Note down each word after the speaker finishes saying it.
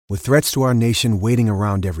With threats to our nation waiting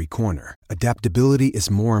around every corner, adaptability is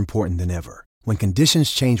more important than ever. When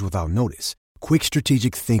conditions change without notice, quick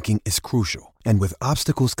strategic thinking is crucial. And with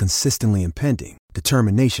obstacles consistently impending,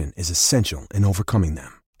 determination is essential in overcoming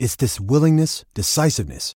them. It's this willingness,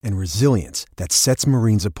 decisiveness, and resilience that sets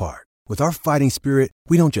Marines apart. With our fighting spirit,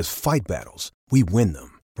 we don't just fight battles, we win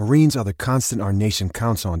them. Marines are the constant our nation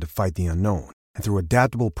counts on to fight the unknown. And through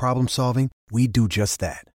adaptable problem solving, we do just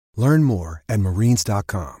that. Learn more at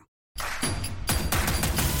marines.com.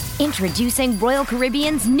 Introducing Royal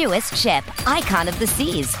Caribbean's newest ship, Icon of the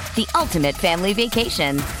Seas, the ultimate family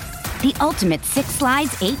vacation. The ultimate 6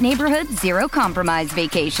 slides, 8 neighborhoods, 0 compromise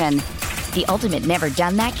vacation. The ultimate never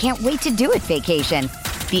done that, can't wait to do it vacation.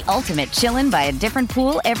 The ultimate chillin' by a different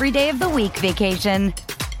pool every day of the week vacation.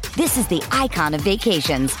 This is the Icon of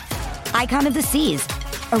vacations. Icon of the Seas,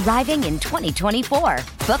 arriving in 2024.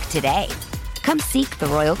 Book today. Come seek the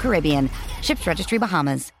Royal Caribbean. Ships Registry,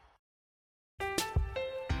 Bahamas.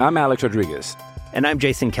 I'm Alex Rodriguez. And I'm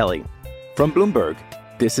Jason Kelly. From Bloomberg,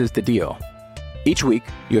 this is The Deal. Each week,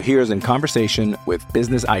 you'll hear us in conversation with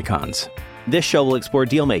business icons. This show will explore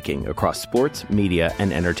deal-making across sports, media,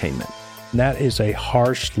 and entertainment. That is a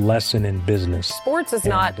harsh lesson in business. Sports is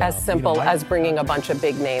not as simple as bringing a bunch of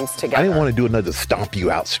big names together. I didn't want to do another stomp you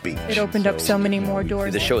out speech. It opened up so many more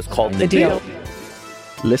doors. The show is called The Deal.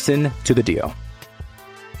 Listen to The Deal.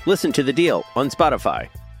 Listen to The Deal on Spotify.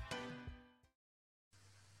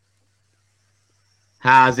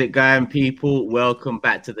 How's it going, people? Welcome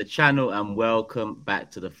back to the channel and welcome back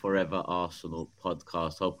to the Forever Arsenal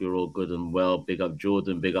podcast. Hope you're all good and well. Big up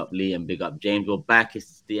Jordan, big up Lee, and big up James. We're back.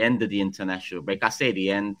 It's the end of the international break. I say the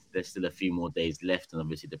end. There's still a few more days left, and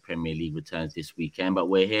obviously the Premier League returns this weekend. But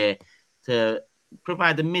we're here to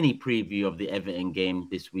provide a mini preview of the Everton game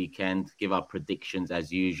this weekend, give our predictions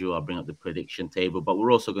as usual. I'll bring up the prediction table, but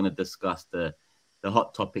we're also going to discuss the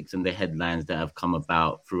hot topics and the headlines that have come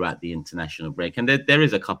about throughout the international break. And there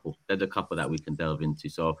is a couple. There's a couple that we can delve into.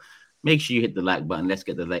 So make sure you hit the like button. Let's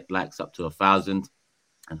get the likes up to 1,000.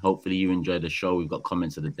 And hopefully you enjoy the show. We've got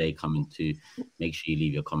comments of the day coming too. Make sure you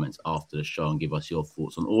leave your comments after the show and give us your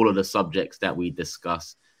thoughts on all of the subjects that we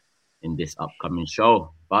discuss in this upcoming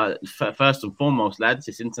show. But first and foremost, lads,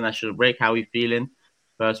 it's international break. How are we feeling?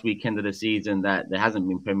 First weekend of the season that there hasn't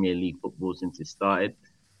been Premier League football since it started.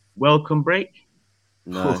 Welcome break.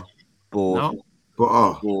 No, bored. No?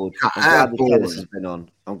 Bored. I'm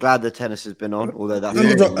glad the tennis has been on. Although that's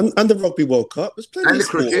and the Rugby World Cup. There's plenty of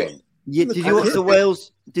cricket. Yeah, did you watch the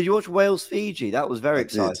Wales? Did you watch Wales Fiji? That was very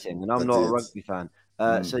exciting, and I'm not a rugby fan.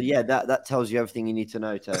 So yeah, that tells you everything you need to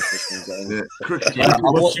know.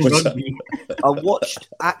 I watched.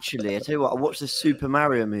 Actually, I tell you what, I watched the Super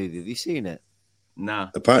Mario movie. Have you seen it? No.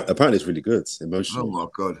 Apparently, it's really good. It's emotional. Oh my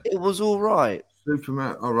god, it was all right.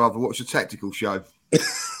 Superman. I'd rather watch a tactical show.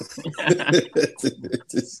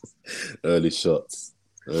 Early shots.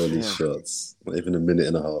 Not even a minute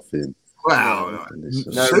and a half in. Wow.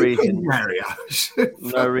 No reason. Mario.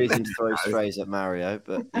 No reason to throw strays at Mario,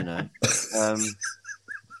 but you know.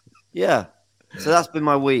 Yeah. So that's been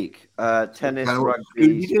my week. Tennis,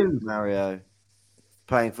 rugby, Super Mario,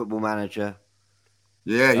 playing Football Manager.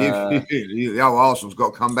 Yeah, the old Arsenal's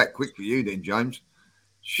got to come back quick for you then, James.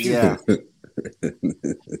 Yeah.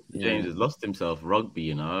 James has lost himself rugby,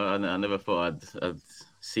 you know. I never thought I'd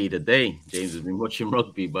see the day. James has been watching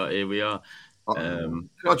rugby, but here we are. Can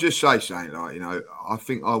I just say something? Like, you know, I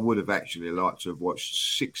think I would have actually liked to have watched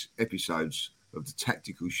 6 episodes of the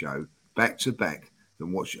tactical show back to back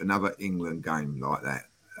than watch another England game like that.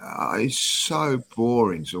 It's so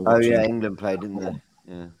boring to watch. Oh yeah, England played, didn't they?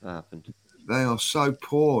 Yeah, that happened. They are so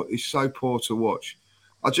poor. It's so poor to watch.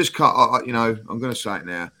 I just can't. I'm going to say it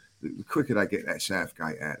now. The quicker they get that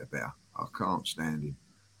Southgate out, the better. I can't stand him.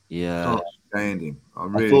 Yeah. I can't stand him.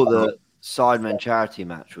 I thought the Sidemen charity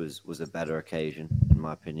match was a better occasion, in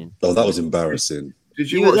my opinion. Oh, that was embarrassing.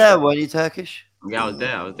 Did you were there, weren't you, Turkish? Yeah, I was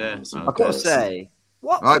there. I've got to say,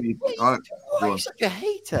 why are you such a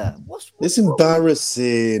hater? It's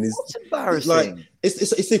embarrassing. What's embarrassing?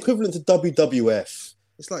 It's the equivalent to WWF.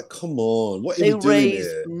 It's like, come on, what are you doing raise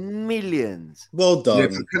here? Millions. Well done.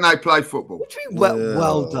 Yeah, can they play football? What do you mean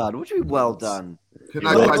well done? What do you mean well done? Can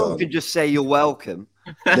they play You can just say you're welcome.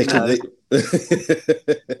 I think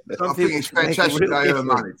it's fantastic they earn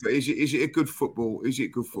money. But is it a good football? Is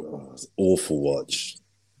it good football? It's awful watch.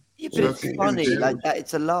 Yeah, but it's funny like that.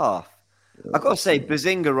 It's a laugh. I've got to say,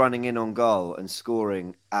 Bazinga running in on goal and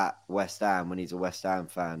scoring at West Ham when he's a West Ham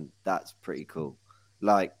fan, that's pretty cool.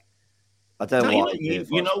 Like, I don't know what.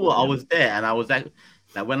 You know what? I was there, and I was like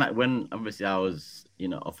when obviously I was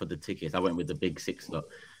offered the tickets. I went with the big 6 lot.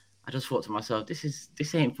 I just thought to myself,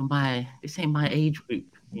 this ain't my age group.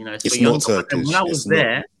 You know, it's not Turkish.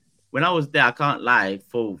 When I was there, I can't lie,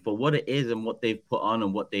 for what it is and what they've put on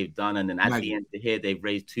and what they've done, and then at the end of here they've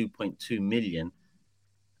raised 2.2 million.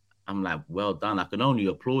 I'm like, well done. I can only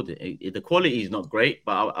applaud it. The quality is not great,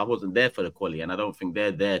 but I wasn't there for the quality, and I don't think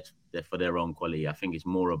they're there for their own quality. I think it's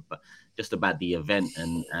more about just about the event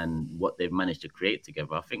and what they've managed to create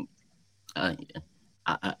together. I think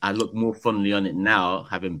I look more fondly on it now,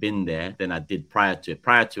 having been there, than I did prior to it.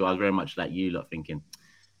 Prior to, I was very much like you lot, thinking,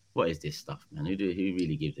 what is this stuff, man? Who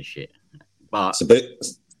really gives a shit? But so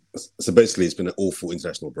basically, it's been an awful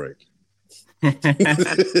international break.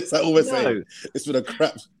 It's like always saying it's been a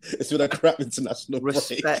crap international break.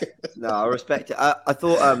 No, I respect it. I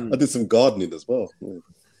thought I did some gardening as well. Yeah.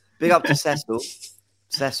 Big up to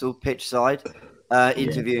Cecil pitch side,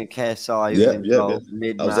 interviewing KSI. Yeah.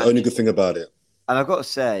 That was the only good thing about it. And I've got to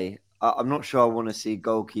say, I'm not sure I want to see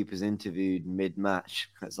goalkeepers interviewed mid-match.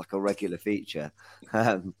 That's like a regular feature.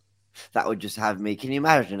 That would just have me. Can you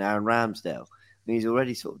imagine Aaron Ramsdale? I mean, he's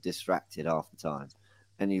already sort of distracted half the time.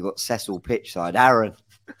 And you've got Cecil pitch side. Aaron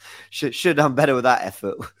should have done better with that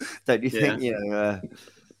effort, don't you think? You know,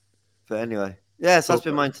 but anyway, so that's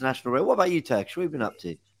been my international rate. What about you, Turk? What have you been up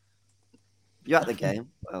to? You at the game?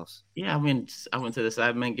 What else? Yeah, I mean, I went to the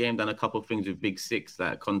Sidemen game, done a couple of things with Big Six,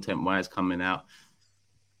 that content-wise coming out.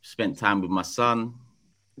 Spent time with my son.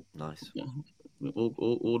 Nice. Yeah,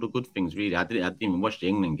 all the good things, really. I didn't even watch the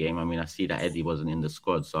England game. I mean, I see that Eddie wasn't in the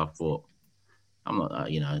squad, so I thought, I'm not,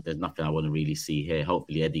 there's nothing I want to really see here.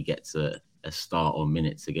 Hopefully Eddie gets a start or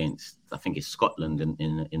minutes against, I think it's Scotland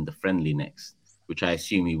in the friendly next, which I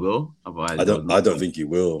assume he will. Otherwise, I don't think he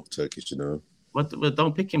will, Turkish, you know. Well,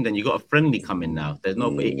 don't pick him then. You got a friendly coming now. There's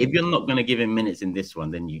no. If you're not going to give him minutes in this one,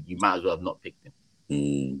 then you might as well have not picked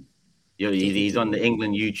him. He's on the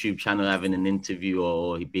England YouTube channel having an interview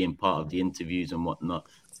or he being part of the interviews and whatnot.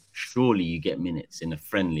 Surely you get minutes in a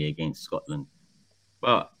friendly against Scotland.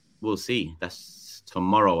 But we'll see. That's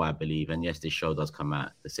tomorrow, I believe. And yes, this show does come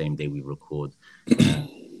out the same day we record.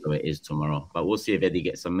 So it is tomorrow. But we'll see if Eddie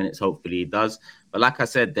gets some minutes. Hopefully he does. But like I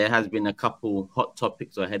said, there has been a couple hot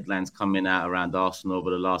topics or headlines coming out around Arsenal over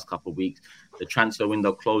the last couple of weeks. The transfer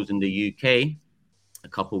window closed in the UK a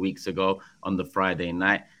couple of weeks ago on the Friday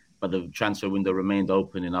night. But the transfer window remained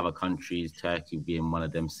open in other countries, Turkey being one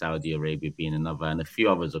of them, Saudi Arabia being another, and a few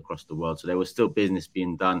others across the world. So there was still business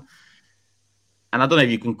being done. And I don't know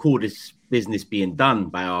if you can call this business being done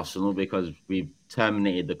by Arsenal because we've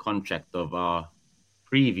terminated the contract of our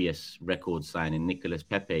previous record signing, Nicolas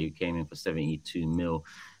Pepe, who came in for 72 mil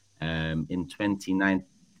in 2019.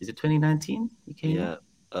 Is it 2019? He came in?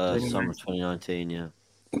 Summer 2019, yeah.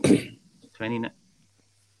 29.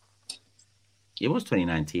 It was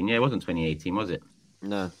 2019. Yeah, it wasn't 2018, was it?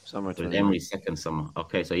 No, summer 2019. Emery's second summer.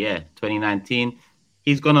 Okay, so yeah, 2019.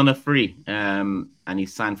 He's gone on a free and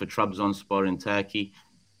he's signed for Trabzonspor in Turkey.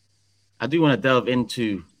 I do want to delve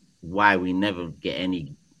into why we never get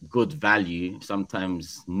any good value,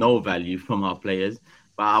 sometimes no value from our players.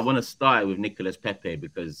 But I want to start with Nicolas Pepe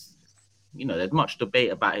because, there's much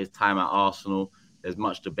debate about his time at Arsenal. There's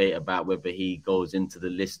much debate about whether he goes into the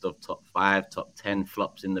list of top 5, top 10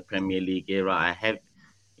 flops in the Premier League era. I have,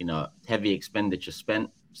 heavy expenditure spent.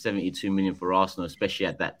 72 million for Arsenal, especially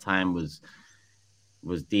at that time, was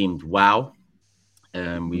deemed wow.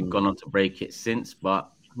 We've gone on to break it since,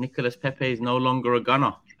 but Nicolas Pepe is no longer a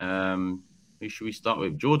gunner. Who should we start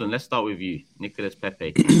with? Jordan, let's start with you. Nicolas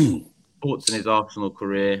Pepe. Thoughts on his Arsenal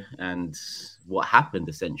career and what happened,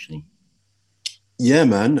 essentially? Yeah,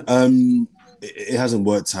 man. It hasn't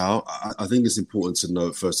worked out. I think it's important to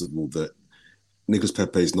note, first of all, that Nicolas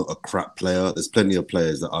Pepe is not a crap player. There's plenty of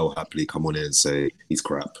players that I will happily come on here and say he's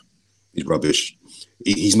crap. He's rubbish.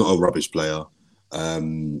 He's not a rubbish player.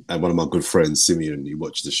 And one of my good friends, Simeon, he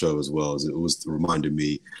watched the show as well. It was reminding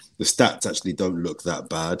me the stats actually don't look that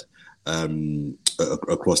bad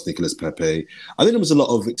across Nicolas Pepe. I think there was a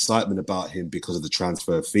lot of excitement about him because of the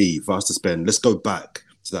transfer fee. For us to spend, let's go back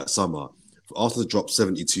to that summer. For Arsenal to drop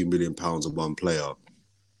 £72 million on one player.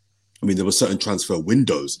 I mean, there were certain transfer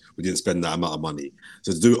windows we didn't spend that amount of money.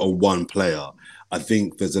 So to do it on one player, I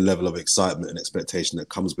think there's a level of excitement and expectation that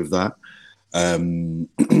comes with that. And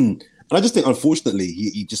I just think, unfortunately,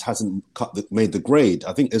 he just hasn't made the grade.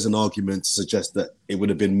 I think there's an argument to suggest that it would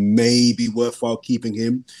have been maybe worthwhile keeping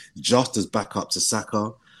him just as backup to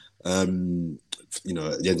Saka, at the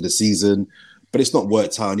end of the season. But it's not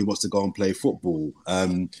worked out and he wants to go and play football.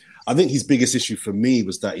 I think his biggest issue for me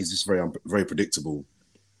was that he's just very predictable.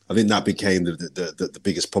 I think that became the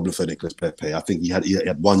biggest problem for Nicolas Pepe. I think he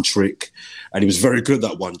had one trick and he was very good at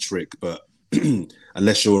that one trick. But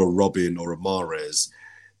unless you're a Robin or a Mahrez,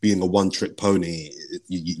 being a one-trick pony,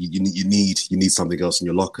 you need something else in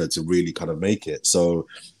your locker to really kind of make it. So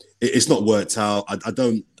it's not worked out. I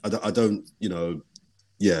don't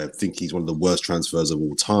think he's one of the worst transfers of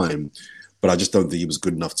all time, but I just don't think he was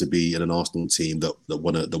good enough to be in an Arsenal team that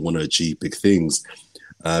want to achieve big things.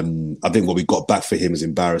 I think what we got back for him is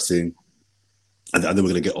embarrassing, and then we're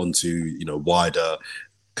going to get on to wider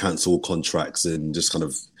cancel contracts and just kind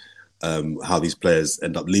of how these players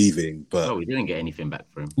end up leaving. But we didn't get anything back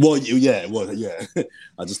for him. Well, yeah.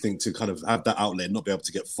 I just think to kind of have that outlet, not be able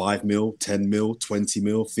to get 5 mil, 10 mil, 20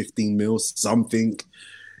 mil, 15 mil, something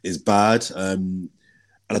is bad. And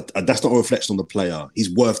that's not a reflection on the player.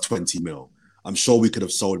 He's worth 20 mil. I'm sure we could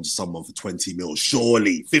have sold him to someone for 20 mil,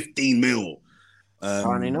 surely 15 mil.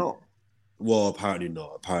 Apparently not. Well, apparently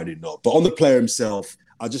not. But on the player himself,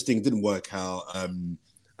 I just think it didn't work out. And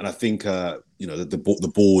I think,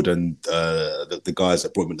 the board and the guys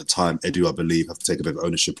that brought him at the time, Edu, I believe, have to take a bit of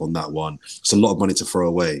ownership on that one. It's a lot of money to throw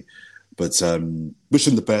away. But wish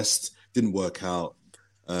him the best. Didn't work out.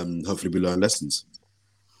 Hopefully we learn lessons.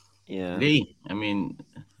 Yeah. Lee, I mean,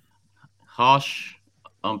 harsh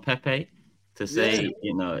on Pepe to say,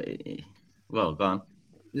 well, go on.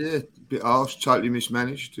 Yeah, a bit harsh, totally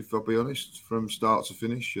mismanaged, if I'll be honest, from start to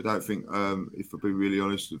finish. I don't think, if I'll be really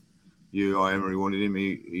honest, Emery wanted him.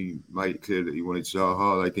 He made it clear that he wanted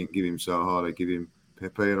Zaha. They didn't give him Zaha, they give him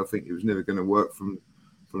Pepe, and I think it was never going to work from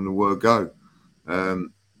the word go.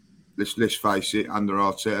 Let's face it, under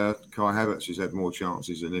Arteta, Kai Havertz has had more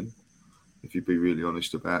chances than him, if you'd be really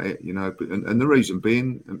honest about it, But and the reason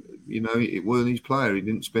being, it wasn't his player. He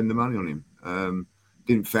didn't spend the money on him.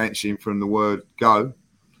 Didn't fancy him from the word go,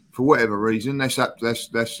 for whatever reason. That's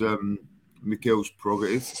Mikel's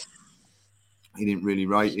prerogative. He didn't really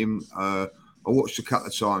rate him. I watched a couple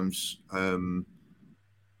of times.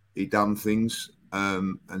 He done things,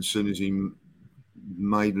 and as soon as he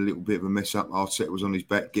made a little bit of a mess up, Arteta was on his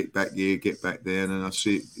back. Get back here, get back there, and then I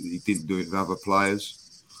see he didn't do it with other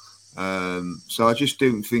players. So I just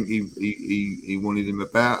didn't think he wanted him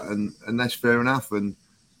about, and that's fair enough. And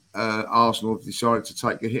Arsenal have decided to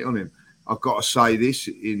take a hit on him. I've got to say this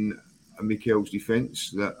in Mikel's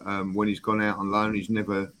defence, that when he's gone out on loan, he's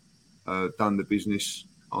never done the business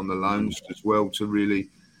on the loans as well to really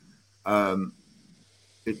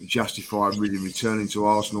justify really returning to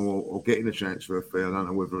Arsenal or getting a transfer fee. I don't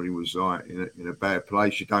know whether he was in a bad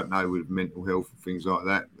place. You don't know with mental health and things like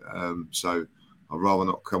that. So I'd rather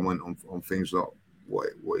not comment on things like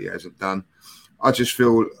what he hasn't done. I just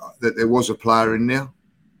feel that there was a player in there.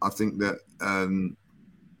 I think that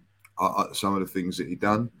some of the things that he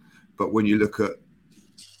done, but when you look at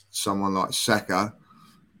someone like Saka,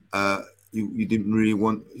 you didn't really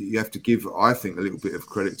want. You have to give, I think, a little bit of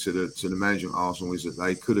credit to the management of Arsenal, is that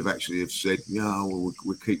they could have actually have said, we'll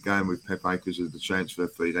keep going with Pepe because of the transfer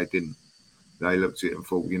fee. They didn't. They looked at it and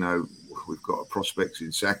thought, we've got a prospect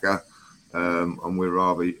in Saka, and we'd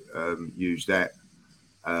rather use that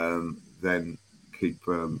than keep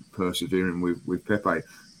persevering with Pepe.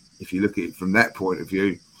 If you look at it from that point of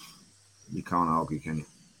view, you can't argue, can you?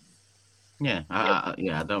 Yeah,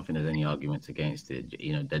 I don't think there's any arguments against it.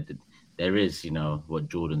 There is, what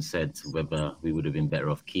Jordan said, whether we would have been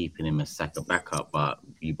better off keeping him as Saka backup. But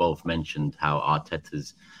you both mentioned how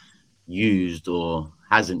Arteta's used or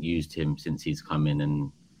hasn't used him since he's come in,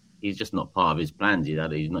 and he's just not part of his plans. He's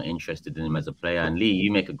not interested in him as a player. And Lee,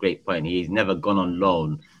 you make a great point. He's never gone on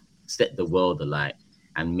loan, set the world alight,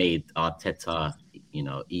 and made Arteta,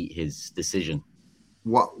 eat his decision.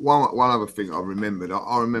 One other thing I remembered.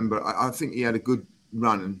 I think he had a good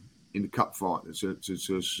run in the cup final,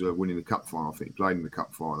 to winning the cup final. I think he played in the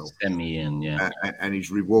cup final. And his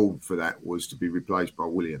reward for that was to be replaced by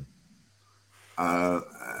Willian. So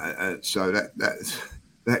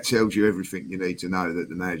that tells you everything you need to know, that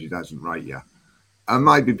the manager doesn't rate you. And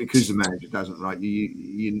maybe because the manager doesn't rate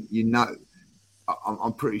you,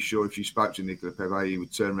 I'm pretty sure if you spoke to Nicolas Pepe, he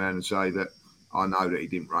would turn around and say that, I know that he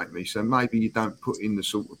didn't rate me. So maybe you don't put in the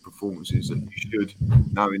sort of performances that you should,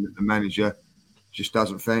 knowing that the manager just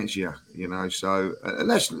doesn't fancy you, So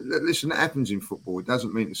listen, that happens in football. It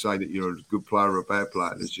doesn't mean to say that you're a good player or a bad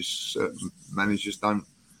player. There's just certain managers don't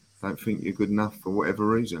think you're good enough for whatever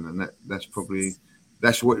reason, and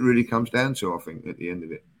that's what it really comes down to. I think at the end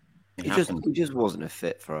of it, it just wasn't a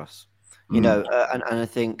fit for us, and I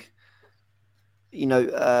think.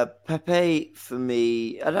 Pepe, for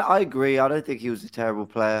me, I agree. I don't think he was a terrible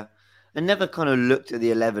player. I never kind of looked at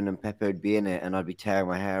the 11 and Pepe would be in it and I'd be tearing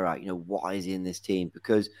my hair out. Why is he in this team?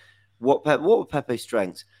 Because what were Pepe's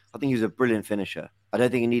strengths? I think he was a brilliant finisher. I don't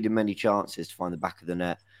think he needed many chances to find the back of the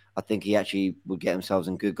net. I think he actually would get himself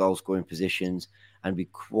in good goal scoring positions and be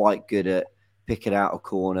quite good at pick it out a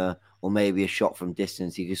corner, or maybe a shot from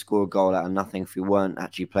distance. He could score a goal out of nothing. If we weren't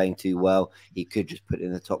actually playing too well, he could just put it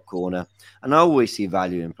in the top corner. And I always see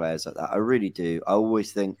value in players like that. I really do. I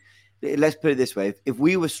always think, let's put it this way: if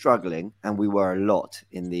we were struggling, and we were a lot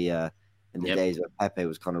in the days where Pepe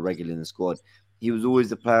was kind of regular in the squad, he was always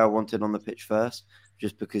the player I wanted on the pitch first,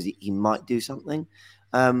 just because he might do something.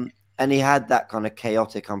 And he had that kind of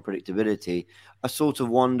chaotic unpredictability. I sort of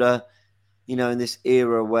wonder, in this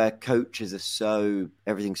era where coaches are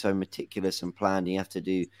everything's so meticulous and planned, and you have to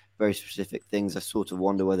do very specific things, I sort of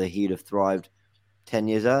wonder whether he'd have thrived 10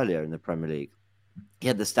 years earlier in the Premier League. He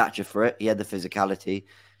had the stature for it. He had the physicality.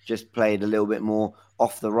 Just played a little bit more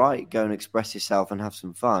off the right, go and express yourself and have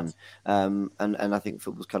some fun. And I think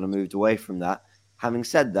football's kind of moved away from that. Having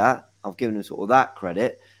said that, I've given him sort of that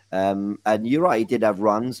credit. And you're right, he did have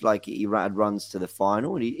runs, like he had runs to the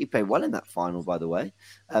final, and he played well in that final, by the way.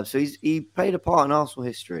 So he played a part in Arsenal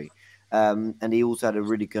history. And he also had a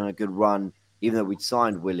really kind of good run, even though we'd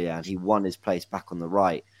signed Willian, he won his place back on the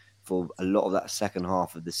right for a lot of that second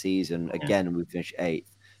half of the season. Again, we finished 8th.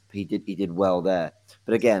 But he did well there.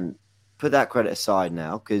 But again, put that credit aside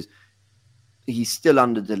now, because he's still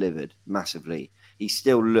under-delivered massively. He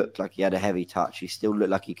still looked like he had a heavy touch. He still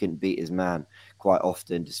looked like he couldn't beat his man quite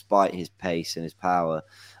often, despite his pace and his power.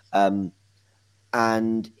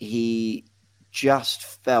 And he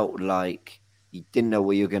just felt like he didn't know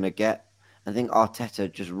what you're going to get. I think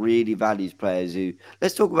Arteta just really values players who...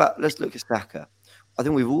 Let's look at Saka. I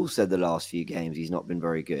think we've all said the last few games he's not been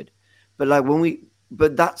very good.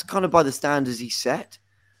 But that's kind of by the standards he set.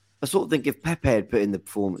 I sort of think if Pepe had put in the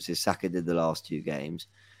performances Saka did the last 2 games,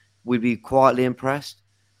 we'd be quietly impressed.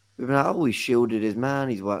 We'd be like, he shielded his man.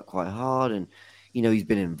 He's worked quite hard, and he's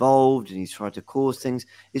been involved, and he's tried to cause things.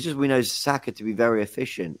 It's just we know Saka to be very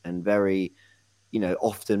efficient and very,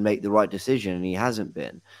 often make the right decision, and he hasn't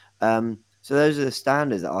been. So those are the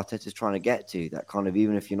standards that Arteta's trying to get to. That kind of,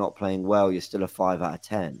 even if you're not playing well, you're still a 5 out of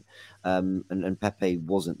 10. And Pepe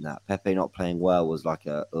wasn't that. Pepe not playing well was like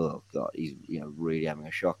oh god, he's really having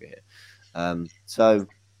a shocker here. So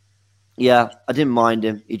yeah, I didn't mind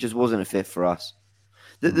him. He just wasn't a fit for us.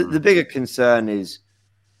 The bigger concern is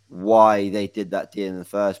why they did that deal in the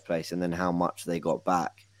first place, and then how much they got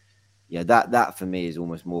back. That for me is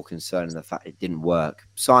almost more concerning. The fact it didn't work.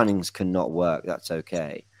 Signings cannot work. That's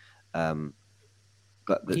okay.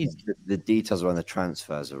 But the details around the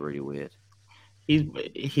transfers are really weird.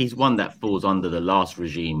 He's one that falls under the last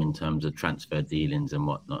regime in terms of transfer dealings and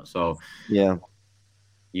whatnot. So yeah,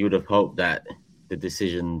 you would have hoped that the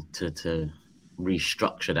decision to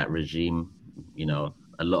restructure that regime,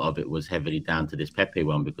 a lot of it was heavily down to this Pepe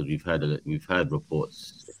one, because we've heard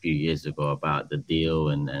reports a few years ago about the deal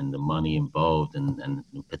and the money involved and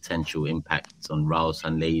potential impacts on Raul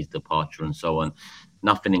Sanlle's departure and so on.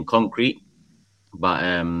 Nothing in concrete, but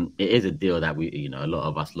it is a deal that we, a lot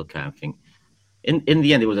of us look at and think, in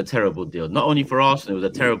the end, it was a terrible deal. Not only for Arsenal, it was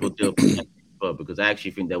a terrible deal for Pepe, because I actually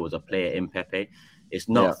think there was a player in Pepe. It's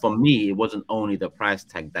not, for me, it wasn't only the price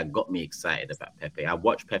tag that got me excited about Pepe. I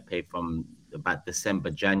watched Pepe from about December,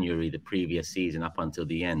 January, the previous season up until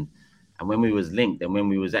the end. And when we was linked and when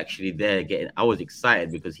we was actually there I was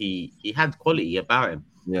excited because he had quality about him.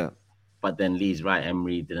 Yeah. But then Lee's right,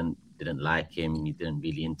 Emery didn't like him. He didn't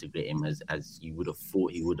really integrate him as you would have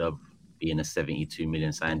thought he would have, being a 72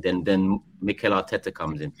 million sign. Then Mikel Arteta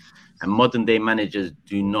comes in. And modern day managers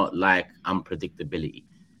do not like unpredictability.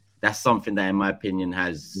 That's something that, in my opinion,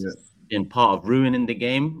 has been part of ruining the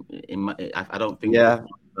game. I don't think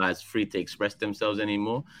guys free to express themselves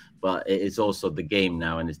anymore. But it's also the game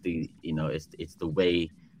now, and it's the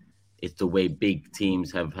way big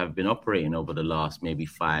teams have been operating over the last maybe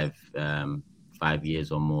 5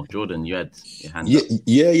 years or more. Jordan, you had your hand up.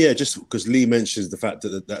 Yeah. Just because Lee mentions the fact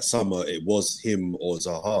that summer it was him or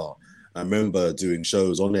Zaha. I remember doing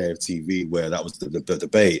shows on AFTV where that was the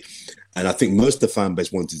debate, and I think most of the fan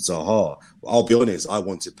base wanted Zaha. I'll be honest, I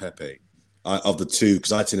wanted Pepe. Of the two,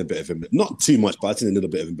 because I'd seen a bit of him, not too much, but I'd seen a little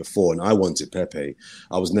bit of him before, and I wanted Pepe.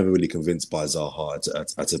 I was never really convinced by Zaha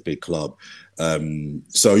at a big club.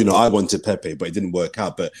 So, I wanted Pepe, but it didn't work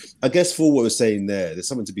out. But I guess for what we're saying there's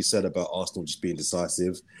something to be said about Arsenal just being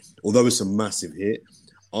decisive. Although it's a massive hit,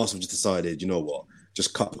 Arsenal just decided, you know what,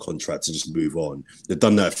 just cut the contract and just move on. They've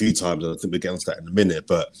done that a few times, and I think we'll get onto that in a minute.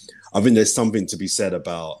 But I think there's something to be said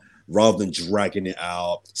about, rather than dragging it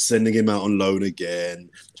out, sending him out on loan again,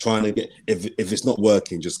 trying to get, if it's not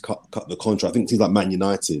working, just cut the contract. I think teams like Man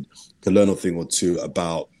United can learn a thing or two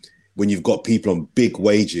about when you've got people on big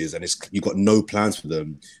wages and you've got no plans for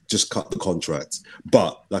them, just cut the contract.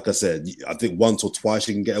 But like I said, I think once or twice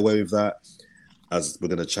you can get away with that. as we're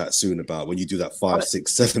going to chat soon about, when you do that 5,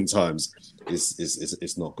 6, 7 times,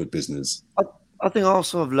 it's not good business. I think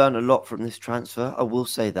Arsenal have learned a lot from this transfer. I will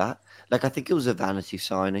say that. Like, I think it was a vanity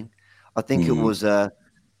signing. I think it was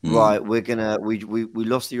right. We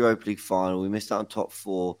lost the Europa League final. We missed out on top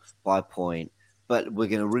 4 by a point, but we're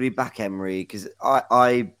going to really back Emery, because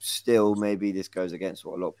I still, maybe this goes against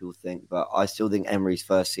what a lot of people think, but I still think Emery's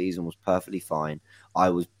first season was perfectly fine. I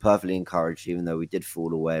was perfectly encouraged, even though we did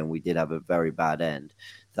fall away and we did have a very bad end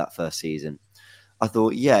to that first season. I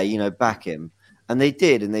thought, back him. And they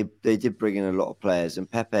did, and they did bring in a lot of players.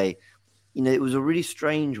 And Pepe, it was a really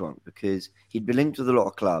strange one, because he'd been linked with a lot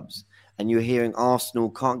of clubs, and you're hearing Arsenal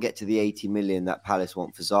can't get to the 80 million that Palace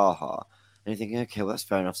want for Zaha. And you're thinking, okay, well, that's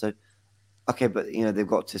fair enough. So, okay, but, they've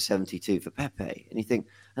got to 72 for Pepe. And you think,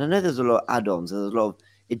 and I know there's a lot of add-ons, and there's a lot of,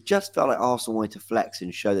 it just felt like Arsenal wanted to flex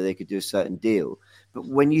and show that they could do a certain deal. But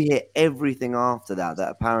when you hear everything after that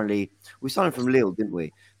apparently, we signed from Lille, didn't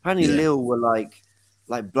we? Apparently Lille were like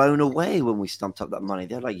blown away when we stumped up that money.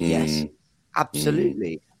 They're like, yes,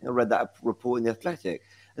 absolutely. I read that report in The Athletic.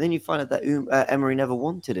 And then you find out that Emery never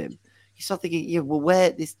wanted him. You start thinking,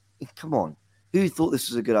 come on, who thought this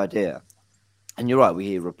was a good idea? And you're right,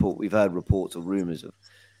 we've heard reports or rumours of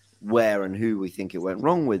where and who we think it went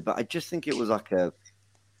wrong with. But I just think it was like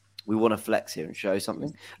we want to flex here and show something.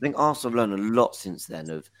 I think Arsenal have learned a lot since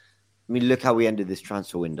then look how we ended this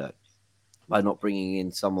transfer window by not bringing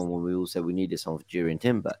in someone when we all said we needed someone for Jurriën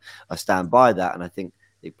Timber. I stand by that, and I think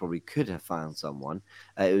they probably could have found someone.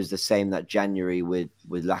 It was the same that January with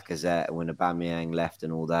Lacazette and when Aubameyang left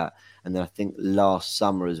and all that. And then I think last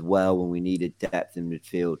summer as well, when we needed depth in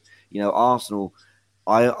midfield. Arsenal,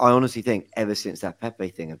 I honestly think ever since that Pepe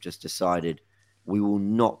thing, have just decided we will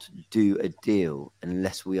not do a deal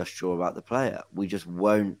unless we are sure about the player. We just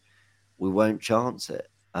won't chance it.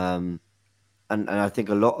 And I think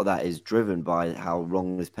a lot of that is driven by how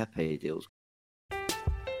wrong this Pepe deals.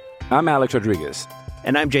 I'm Alex Rodriguez.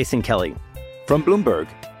 And I'm Jason Kelly. From Bloomberg,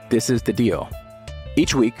 this is The Deal.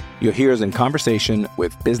 Each week, you'll hear us in conversation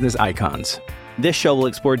with business icons. This show will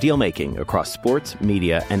explore deal-making across sports,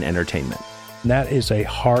 media, and entertainment. That is a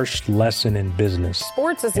harsh lesson in business.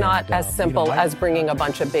 Sports is not as simple as bringing a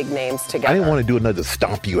bunch of big names together. I didn't want to do another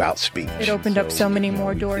stomp you out speech. It opened up so many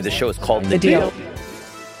more doors. The show is called The Deal.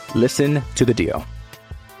 Listen to The Deal.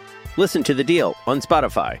 Listen to The Deal on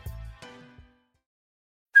Spotify.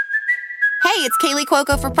 Hey, it's Kaylee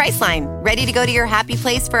Cuoco for Priceline. Ready to go to your happy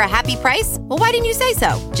place for a happy price? Well, why didn't you say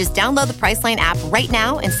so? Just download the Priceline app right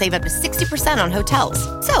now and save up to 60% on hotels.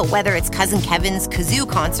 So whether it's Cousin Kevin's Kazoo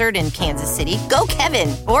Concert in Kansas City, go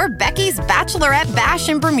Kevin, or Becky's Bachelorette Bash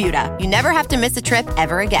in Bermuda, you never have to miss a trip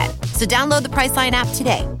ever again. So download the Priceline app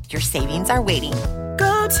today. Your savings are waiting.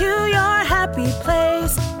 Go to your happy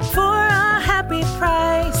place for a happy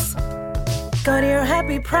price. Go to your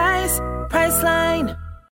happy price, Priceline.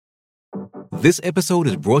 This episode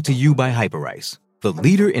is brought to you by Hyperice, the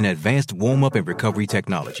leader in advanced warm-up and recovery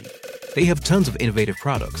technology. They have tons of innovative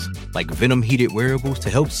products, like Venom-heated wearables to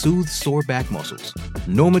help soothe sore back muscles,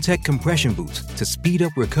 Normatec compression boots to speed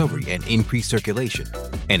up recovery and increase circulation,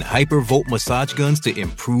 and Hypervolt massage guns to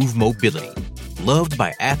improve mobility. Loved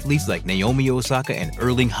by athletes like Naomi Osaka and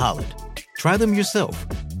Erling Haaland. Try them yourself.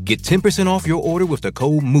 Get 10% off your order with the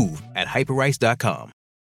code MOVE at hyperice.com.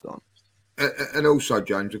 And also,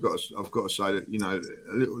 James, I've got to say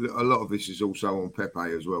that a lot of this is also on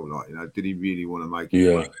Pepe as well. Like, did he really want to make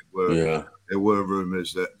it work? There were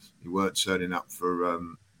rumours that he weren't turning up for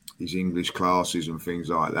his English classes and things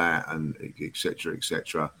like that, and etc.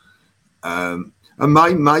 etc. And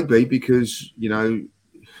maybe because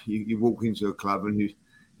you walk into a club and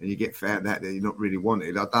you get found out that you're not really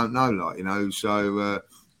wanted. I don't know, So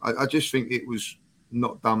I just think it was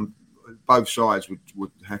not done. Both sides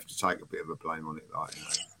would have to take a bit of a blame on it.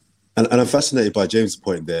 And I'm fascinated by James'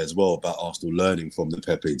 point there as well about Arsenal learning from the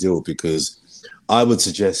Pepe deal, because I would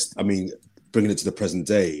suggest, bringing it to the present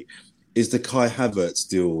day, is the Kai Havertz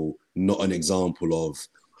deal not an example of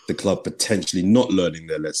the club potentially not learning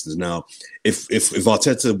their lessons? Now, if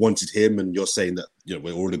Arteta wanted him, and you're saying that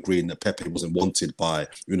we're all agreeing that Pepe wasn't wanted by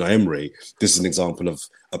Unai Emery, this is an example of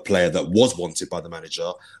a player that was wanted by the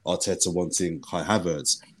manager, Arteta wanting Kai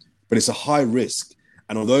Havertz. But it's a high risk.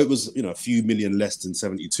 And although it was, a few million less than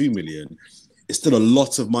 72 million, it's still a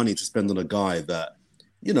lot of money to spend on a guy that,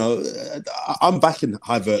 I'm backing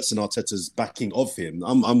Havertz and Arteta's backing of him.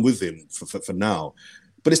 I'm with him for now.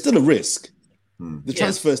 But it's still a risk. The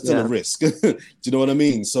transfer is still a risk. Do you know what I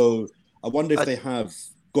mean? So I wonder if they have...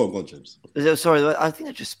 Go on, James. Sorry, I think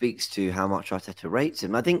that just speaks to how much Arteta rates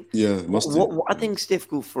him. I think what I think is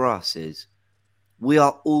difficult for us is we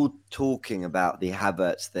are all talking about the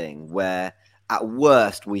Havertz thing where at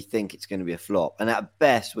worst, we think it's going to be a flop. And at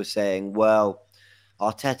best, we're saying, well,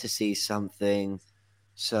 Arteta sees something.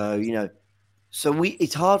 So,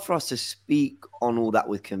 it's hard for us to speak on all that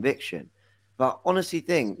with conviction. But honestly,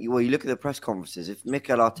 you look at the press conferences, if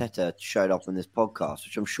Mikel Arteta showed up on this podcast,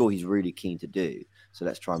 which I'm sure he's really keen to do, so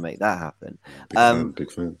let's try and make that happen.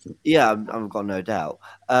 Big fan. Yeah, I've got no doubt.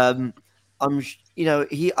 I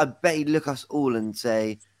bet he'd look us all and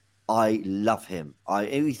say, I love him.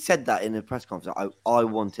 He said that in the press conference. I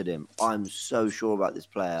wanted him. I'm so sure about this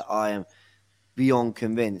player. I am beyond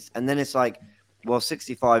convinced. And then it's like, well,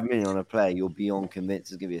 65 million on a player, you're beyond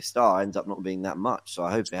convinced is going to be a star. Ends up not being that much. So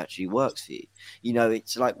I hope it actually works for you.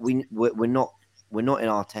 It's like we're not in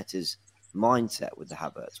Arteta's mindset with the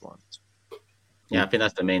Havertz one. Yeah, I think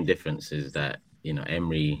that's the main difference is that,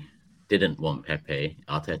 Emery didn't want Pepe.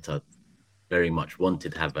 Arteta very much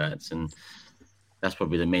wanted Havertz, and that's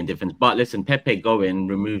probably the main difference. But listen, Pepe going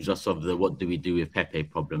removes us of the what do we do with Pepe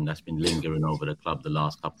problem that's been lingering over the club the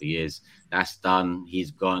last couple of years. That's done. He's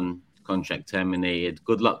gone. Contract terminated.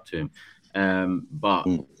 Good luck to him. But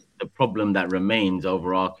the problem that remains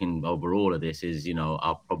overarching over all of this is,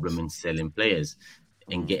 our problem in selling players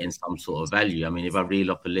and getting some sort of value. I mean, if I reel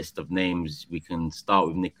off a list of names, we can start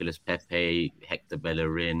with Nicolas Pepe, Hector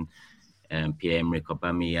Bellerin, Pierre-Emerick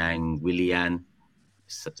Aubameyang, Willian,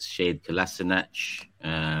 Shade Kolasinac,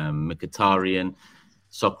 Mkhitaryan,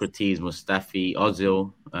 Socrates, Mustafi,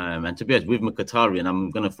 Ozil. And to be honest, with Mkhitaryan, I'm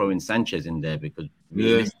going to throw in Sanchez in there because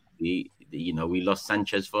we lost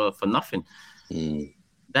Sanchez for nothing.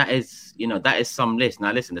 That is some list.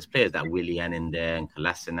 Now, listen, there's players that Willian in there and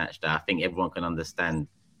Kolasinac that I think everyone can understand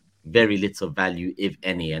very little value, if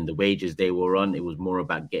any. And the wages they were on, it was more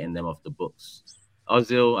about getting them off the books.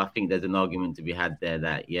 Ozil, I think there's an argument to be had there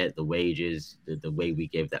that, the wages, the way we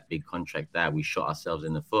gave that big contract that we shot ourselves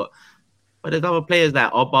in the foot. But there's other players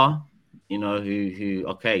like Oba,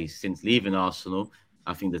 who since leaving Arsenal,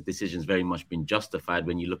 I think the decision's very much been justified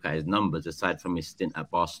when you look at his numbers, aside from his stint at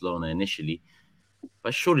Barcelona initially.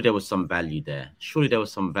 But surely there was some value there. Surely there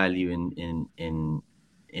was some value in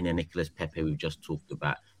a Nicolas Pepe we've just talked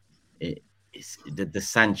about. It's the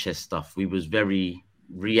Sanchez stuff. We was very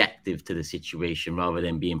reactive to the situation rather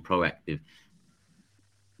than being proactive.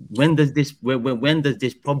 When does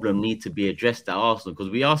this problem need to be addressed at Arsenal?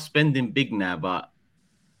 Because we are spending big now, but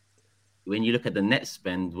when you look at the net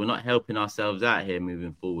spend, we're not helping ourselves out here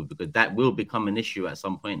moving forward because that will become an issue at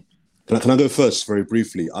some point. Can I go first very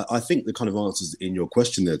briefly? I think the kind of answers in your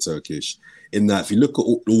question there, Turkish, in that if you look at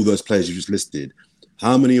all those players you just listed,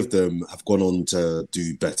 how many of them have gone on to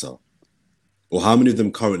do better? Or how many of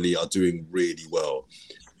them currently are doing really well?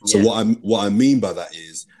 So what I mean by that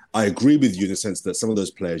is, I agree with you in the sense that some of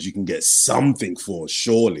those players you can get something for,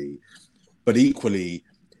 surely. But equally,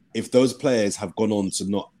 if those players have gone on to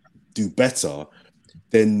not do better,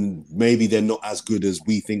 then maybe they're not as good as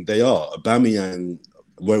we think they are. Aubameyang,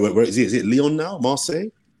 where is he? Is it Lyon now? Marseille?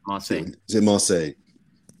 Is it Marseille?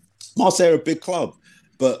 Marseille are a big club,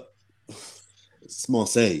 but it's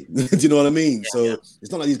Marseille. Do you know what I mean?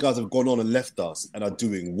 It's not like these guys have gone on and left us and are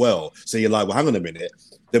doing well. So you're like, well, hang on a minute.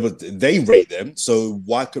 They rate them, so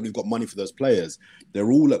why couldn't we got money for those players?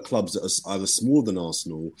 They're all at clubs that are either smaller than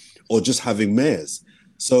Arsenal or just having mayors.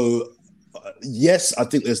 So yes, I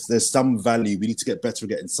think there's some value. We need to get better at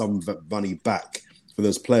getting some money back for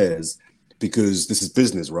those players because this is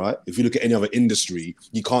business, right? If you look at any other industry,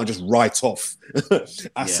 you can't just write off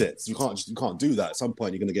assets. You can't do that. At some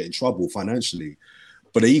point, you're going to get in trouble financially.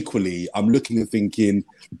 But equally, I'm looking and thinking,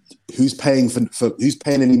 who's paying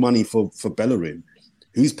any money for Bellerin?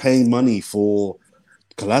 Who's paying money for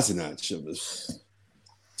Kolasinac? Do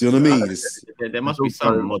you know what I mean? There must be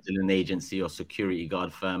some modelling agency or security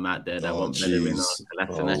guard firm out there that want Bellerin or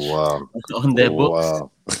Kolasinac on their books.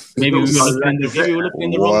 Wow. Maybe we were looking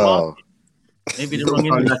in the wrong market. Maybe the wrong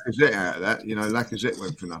Lacazette out of that. Lacazette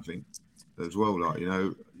went for nothing as well.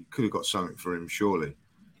 You could have got something for him, surely,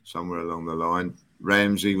 somewhere along the line.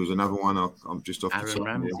 Ramsey was another one. I'm just off the top.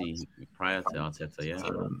 Ramsey prior to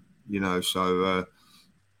Arteta,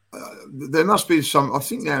 there must be some. I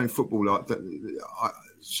think now in football, like that,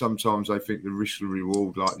 sometimes they think the risk and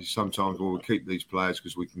reward. Like sometimes we'll keep these players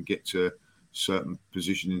because we can get to a certain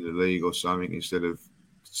position in the league or something instead of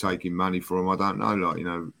taking money for them. I don't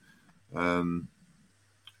know, and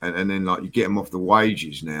then like you get them off the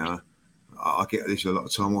wages now. I get this a lot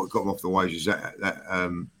of time. I got them off the wages. That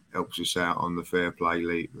helps us out on the fair play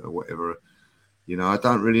league or whatever. I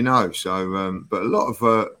don't really know. So, but a lot of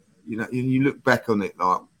you look back on it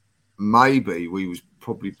like maybe we was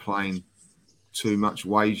probably paying too much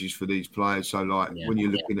wages for these players. So, like when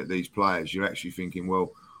you're looking at these players, you're actually thinking,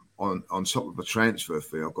 well, on top of a transfer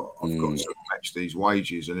fee, I've got to match these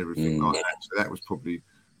wages and everything like that. So that was probably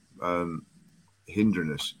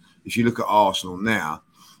hindering us. If you look at Arsenal now,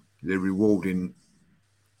 they're rewarding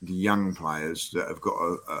the young players that have got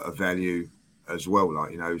a value as well.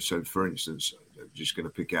 Like, so for instance, just going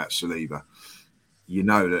to pick out Saliba. You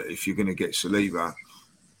know that if you're going to get Saliba,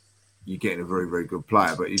 you're getting a very, very good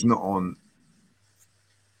player, but he's on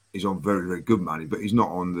very, very good money, but he's not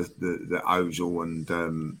on the Ozil and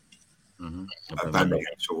Aubameyang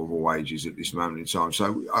sort of wages at this moment in time.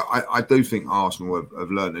 So I do think Arsenal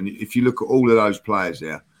have learned. And if you look at all of those players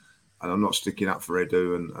there, and I'm not sticking up for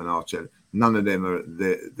Edu and Arteta, none of them are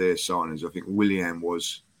their signings. I think Willian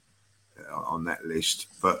was on that list,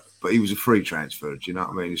 but he was a free transfer. Do you know what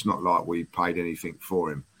I mean? It's not like we paid anything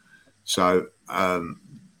for him. So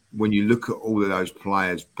when you look at all of those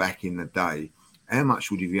players back in the day, how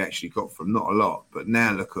much would you have actually got from? Not a lot, but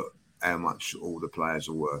now look at how much all the players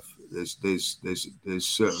are worth. There's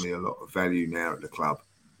certainly a lot of value now at the club.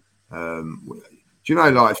 Do you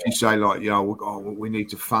know, like if you say like, we need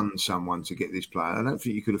to fund someone to get this player, I don't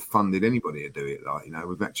think you could have funded anybody to do it. Like,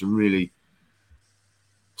 we've had to really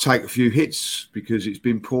take a few hits because it's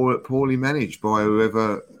been poorly managed by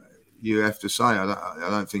whoever you have to say. I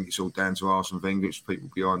don't think it's all down to Arsene Wenger. It's people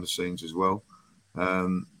behind the scenes as well. But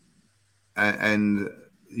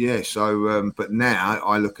now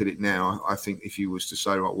I look at it now. I think if you was to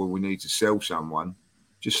say, right, well, we need to sell someone,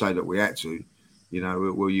 just say that we had to.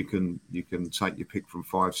 Well, you can take your pick from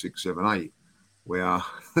 5, 6, 7, 8. Where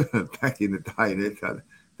back in the day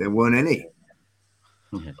there weren't any.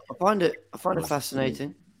 I find it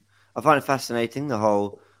fascinating. I find it fascinating, the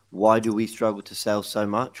whole why do we struggle to sell so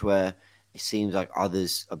much where it seems like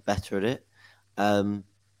others are better at it.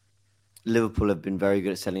 Liverpool have been very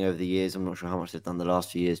good at selling over the years. I'm not sure how much they've done the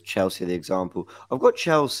last few years. Chelsea, the example. I've got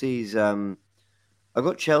Chelsea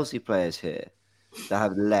players here that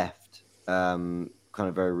have left kind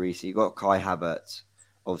of very recently. You've got Kai Havertz,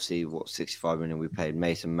 obviously, 65 million we paid.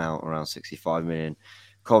 Mason Mount around 65 million.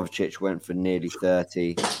 Kovacic went for nearly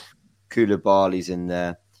 30. Koulibaly's in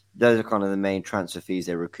there. Those are kind of the main transfer fees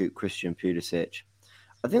they recruit. Christian Pulisic.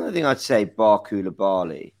 I think the thing I'd say, bar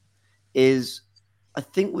Koulibaly, is I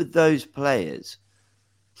think with those players,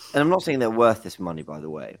 and I'm not saying they're worth this money, by the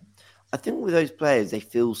way. I think with those players, they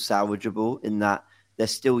feel salvageable in that they're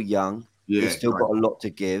still young. Yeah, they've still got a lot to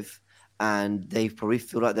give, and they probably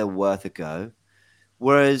feel like they're worth a go.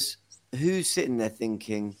 Whereas who's sitting there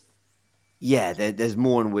thinking, yeah, there's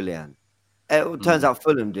more in Willian. It turns out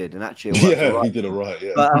Fulham did, and actually, he did all right.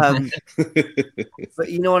 Yeah,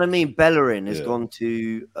 but you know what I mean. Bellerin has gone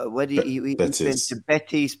to where did he went to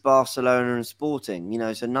Betis, Barcelona, and Sporting.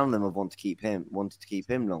 So none of them have wanted to keep him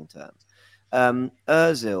long term.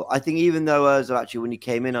 Özil, I think, even though Özil actually, when he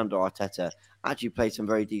came in under Arteta, actually played some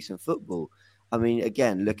very decent football. I mean,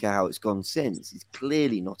 again, look at how it's gone since. He's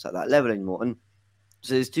clearly not at that level anymore. And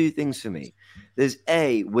so there's two things for me. There's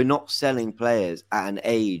we're not selling players at an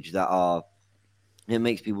age that are. It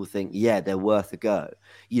makes people think, yeah, they're worth a go.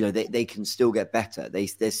 They can still get better.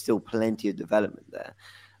 There's still plenty of development there.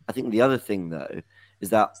 I think the other thing, though,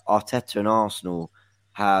 is that Arteta and Arsenal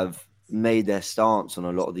have made their stance on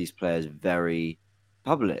a lot of these players very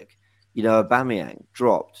public. Aubameyang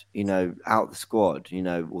dropped, out the squad.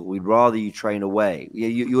 We'd rather you train away.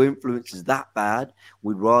 Your influence is that bad.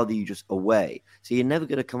 We'd rather you just away. So you're never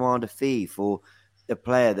going to command a fee for a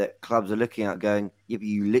player that clubs are looking at going, yeah, but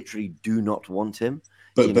you literally do not want him.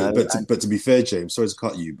 But to be fair, James, sorry to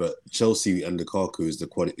cut you, but Chelsea and Lukaku is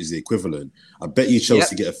the equivalent. I bet you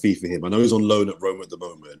Chelsea get a fee for him. I know he's on loan at Rome at the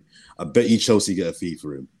moment. I bet you Chelsea get a fee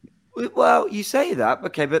for him. Well, you say that,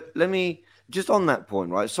 okay, but let me just on that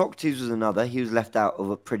point, right? Socrates was another. He was left out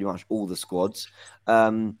of pretty much all the squads.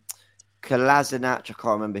 Kolasinac, I can't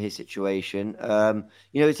remember his situation.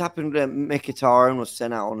 It's happened. Mkhitaryan was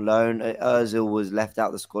sent out on loan. Özil was left out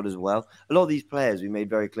of the squad as well. A lot of these players, we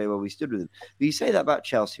made very clear where we stood with them. But you say that about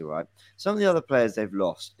Chelsea, right? Some of the other players they've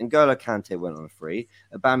lost. N'Golo Kante went on a free.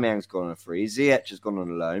 Aubameyang's gone on a free. Ziyech has gone on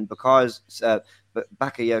a loan.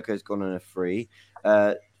 Bakayoko's gone on a free.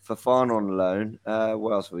 Fofana on loan.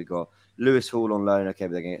 What else have we got? Lewis Hall on loan. Okay,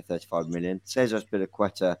 but they're going to get 35 million. Cesar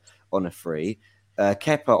Azpilicueta on a free.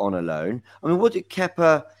 Kepa on a loan. I mean, what did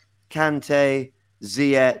Kepa, Kante,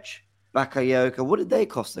 Ziyech, Bakayoko, what did they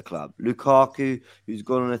cost the club? Lukaku, who's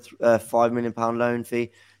gone on a £5 million loan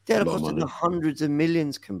fee, they'd have cost them hundreds of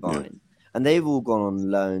millions combined. Yeah. And they've all gone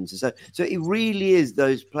on loans. So it really is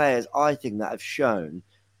those players, I think, that have shown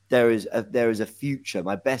there is a future.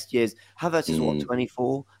 My best years, Havertz is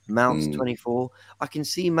 24? Mount's 24. I can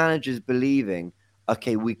see managers believing,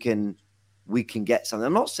 okay, we can get something.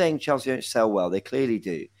 I'm not saying Chelsea don't sell well. They clearly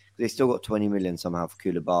do. They still got 20 million somehow for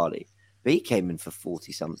Koulibaly, but he came in for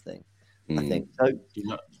 40 something, I think. So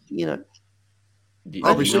you know,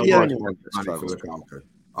 I'll be surprised.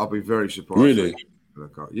 I'll be very surprised. Really?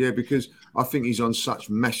 Yeah, because I think he's on such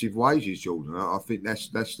massive wages, Jordan. I think that's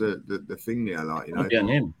the thing there. Like, you know, I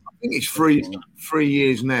think it's 3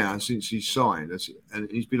 years now since he's signed,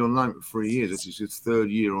 and he's been on loan for 3 years. This is his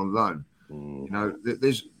third year on loan. You know,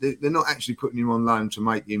 they're not actually putting him on loan to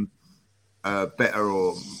make him better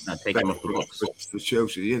or take him off the books for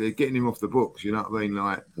Chelsea. Yeah, they're getting him off the books. You know what I mean?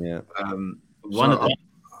 Like, you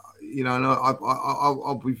know, and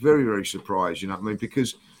I'll be very, very surprised. You know what I mean?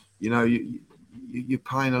 Because, you know, you're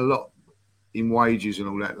paying a lot in wages and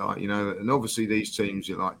all that, like, you know, and obviously these teams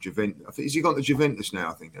are like Juventus. I think has he got the Juventus now?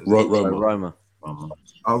 I think Roma. Oh,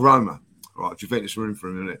 Roma. Right, Juventus were in for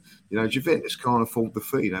a minute. You know, Juventus can't afford the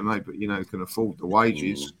fee. They may, but you know, can afford the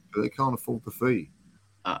wages, but they can't afford the fee.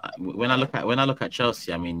 When I look at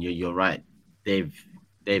Chelsea, I mean, you're right. They've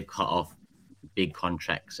cut off big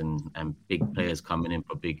contracts and big players coming in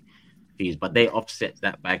for big fees, but they offset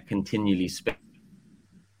that by continually spending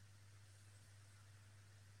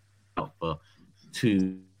for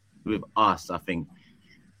two. With us, I think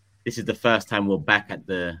this is the first time we're back at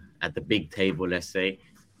the big table, let's say.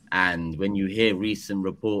 And when you hear recent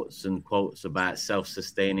reports and quotes about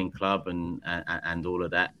self-sustaining club and all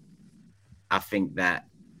of that, I think that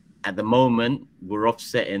at the moment we're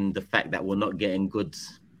offsetting the fact that we're not getting good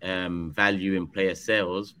value in player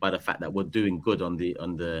sales by the fact that we're doing good on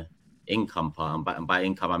the income part. And by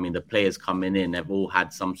income, I mean the players coming in have all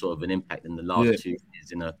had some sort of an impact in the last 2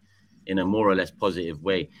 years in a more or less positive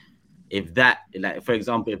way. If that, like for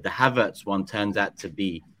example, if the Havertz one turns out to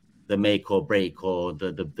be the make or break, or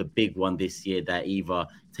the big one this year that either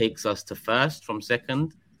takes us to first from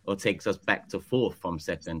second or takes us back to fourth from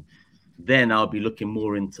second, then I'll be looking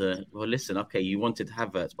more into, well, listen, okay, you wanted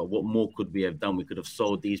Havertz, but what more could we have done? We could have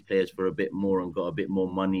sold these players for a bit more and got a bit more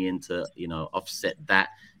money into, you know, offset that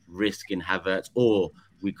risk in Havertz, or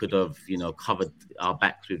we could have, you know, covered our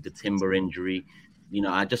backs with the Timber injury. You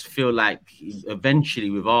know, I just feel like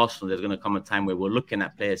eventually with Arsenal, there's going to come a time where we're looking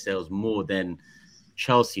at player sales more than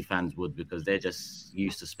Chelsea fans would, because they're just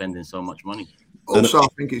used to spending so much money. Also, I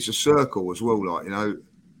think it's a circle as well. Like, you know,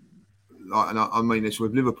 like, and I mean this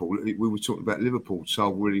with Liverpool. We were talking about Liverpool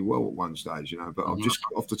sold really well at one stage, you know. But I'm just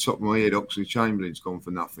off the top of my head, Oxlade-Chamberlain's gone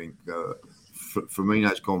for nothing.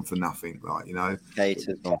 Firmino's gone for nothing. Like, you know,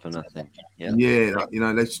 Keita's gone for nothing. Yeah, like, you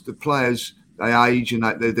know, the players, they age and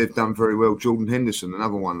they've done very well. Jordan Henderson,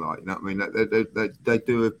 another one, like, you know what I mean? They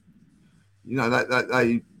do a, you know,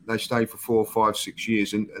 they stay for 4, 5, 6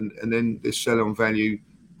 years, and then their sell-on value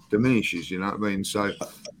diminishes. You know what I mean? So,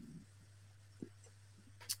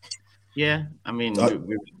 yeah, I mean,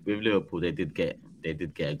 with Liverpool, they did get a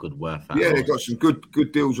good worth out. Yeah, they got some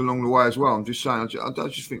good deals along the way as well. I'm just saying, I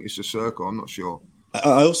just think it's a circle. I'm not sure.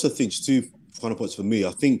 I also think just two final points for me.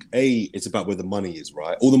 I think it's about where the money is,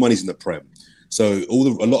 right? All the money's in the Prem. So a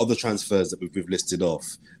lot of the transfers that we've listed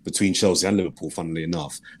off between Chelsea and Liverpool, funnily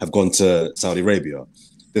enough, have gone to Saudi Arabia.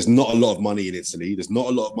 There's not a lot of money in Italy. There's not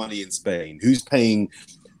a lot of money in Spain. Who's paying,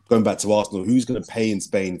 going back to Arsenal, who's going to pay in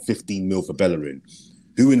Spain 15 mil for Bellerin?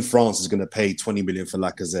 Who in France is going to pay 20 million for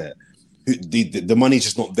Lacazette? The money's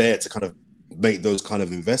just not there to kind of make those kind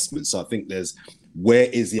of investments. So I think where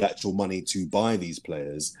is the actual money to buy these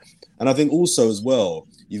players? And I think also as well,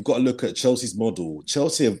 you've got to look at Chelsea's model.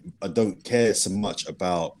 Chelsea don't care so much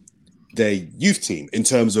about their youth team in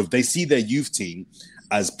terms of they see their youth team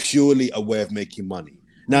as purely a way of making money.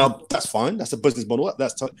 Now, that's fine. That's a business model.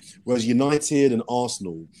 Whereas United and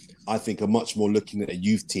Arsenal, I think, are much more looking at a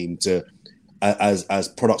youth team as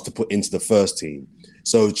products to put into the first team.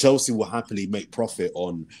 So Chelsea will happily make profit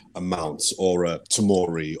on a Mount or a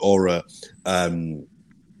Tomori or a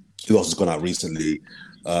who else has gone out recently?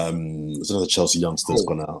 There's another Chelsea youngster that's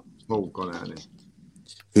gone out. Hall gone out.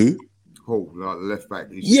 Who? Hall, like the left back.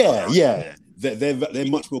 Yeah. They're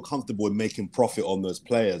much more comfortable in making profit on those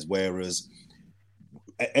players, whereas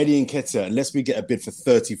Eddie Nketiah, unless we get a bid for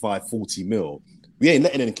 35, 40 mil, we ain't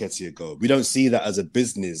letting Nketiah go. We don't see that as a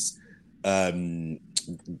business,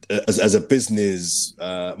 as a business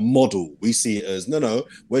model. We see it as, no,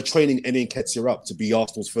 we're training Eddie Nketiah up to be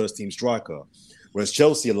Arsenal's first team striker. Whereas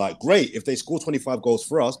Chelsea are like, great, if they score 25 goals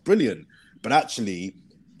for us, brilliant. But actually,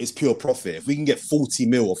 it's pure profit. If we can get 40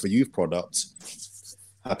 mil off a youth product,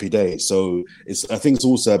 happy day. So I think it's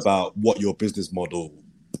also about what your business model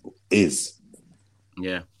is.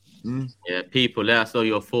 Yeah. Yeah, people, let us know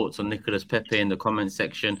your thoughts on Nicolas Pepe in the comment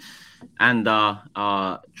section and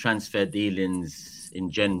our transfer dealings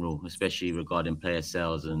in general, especially regarding player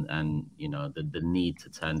sales and you know the need to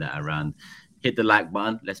turn that around. hit the like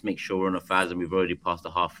button. Let's make sure we're on 1,000. We've already passed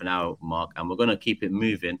the half an hour mark, and we're going to keep it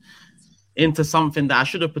moving into something that I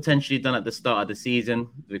should have potentially done at the start of the season,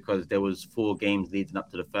 because there was 4 games leading up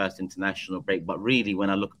to the first international break. But really, when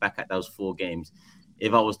I look back at those 4 games,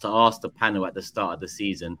 if I was to ask the panel at the start of the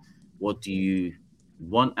season, what do you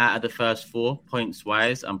want out of the first 4 points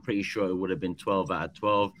wise, I'm pretty sure it would have been 12 out of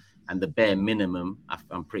 12. And the bare minimum,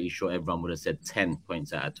 I'm pretty sure everyone would have said 10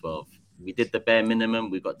 points out of 12. We did the bare minimum.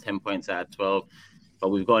 We got 10 points out of 12. But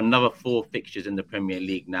we've got another 4 fixtures in the Premier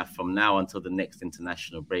League now from now until the next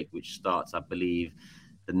international break, which starts, I believe,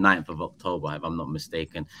 the 9th of October, if I'm not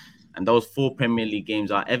mistaken. And those 4 Premier League games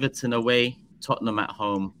are Everton away, Tottenham at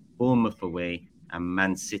home, Bournemouth away, and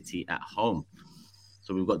Man City at home.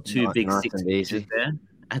 So we've got 2 big 6 fixtures there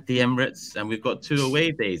at the Emirates, and we've got 2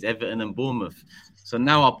 away days, Everton and Bournemouth. So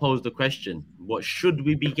now I'll pose the question, what should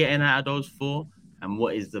we be getting out of those 4? And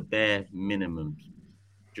what is the bare minimum?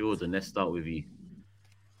 Jordan, let's start with you.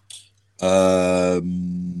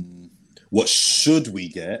 What should we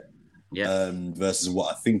get? Yeah. Versus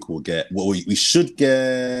what I think we'll get. What we should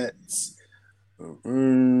get.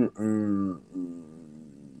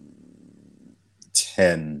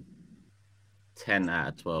 10. 10 out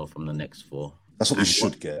of 12 from the next 4. That's what we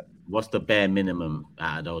should get. What's the bare minimum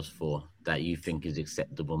out of those 4 that you think is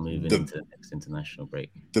acceptable moving into the next international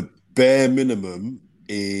break? The bare minimum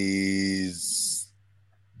is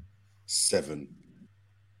 7.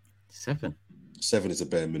 7. 7 is a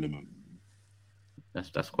bare minimum.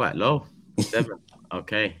 That's quite low. 7.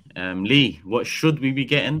 Okay. Lee, what should we be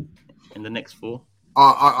getting in the next 4?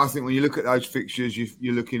 I think when you look at those fixtures,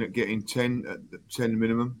 you're looking at getting 10 at the 10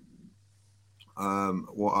 minimum.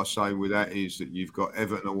 What I say with that is that you've got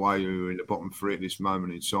Everton away, who are in the bottom 3 at this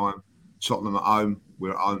moment in time. Tottenham at home,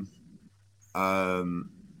 we're at home.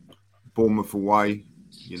 Bournemouth away.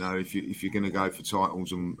 You know, if you're going to go for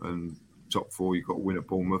titles and top 4, you've got to win at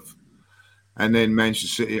Bournemouth. And then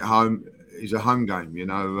Manchester City at home is a home game. You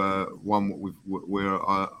know, one where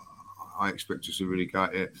I expect us to really go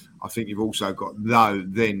it. I think you've also got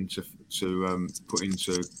then to put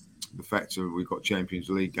into the fact that we've got Champions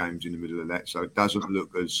League games in the middle of that, so it doesn't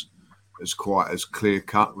look as quite as clear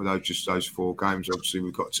cut with those 4 games. Obviously,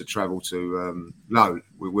 we've got to travel to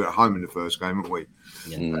we're at home in the first game, aren't we?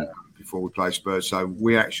 Yeah. Before we play Spurs, so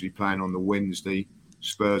we're actually playing on the Wednesday.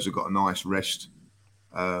 Spurs have got a nice rest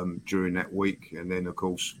during that week, and then of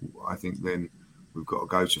course I think then we've got to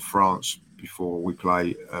go to France before we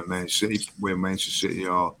play Manchester City, where Manchester City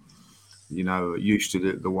are, you know, used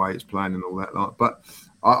to the way it's playing and all that. But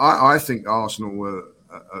I think Arsenal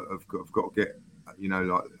have got to get, you know,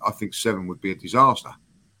 like I think 7 would be a disaster,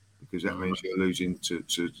 because that means you're losing to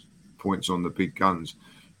points on the big guns.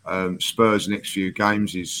 Spurs' next few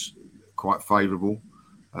games is quite favourable.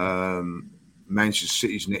 Manchester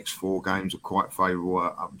City's next 4 games are quite favourable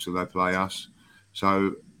up until they play us.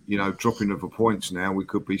 So, you know, dropping of the points now, we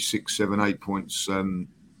could be 6, 7, 8 points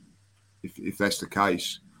if that's the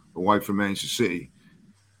case, away from Manchester City.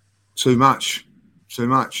 Too much. So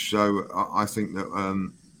I think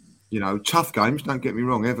that, you know, tough games, don't get me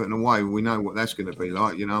wrong. Everton away, we know what that's going to be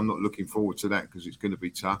like. You know, I'm not looking forward to that because it's going to be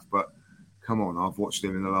tough. But come on, I've watched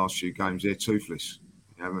them in the last few games. They're toothless.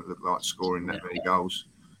 They haven't looked like scoring that many goals.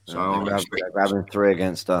 So they're grabbing 3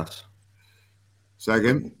 against us. Say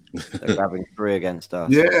again? They're grabbing 3 against us.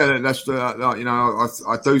 Yeah, that's you know,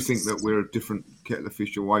 I do think that we're a different kettle of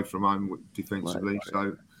fish away from home defensively.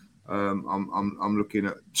 Right. So I'm looking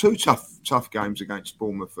at 2 tough games against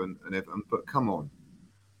Bournemouth and Everton. But come on,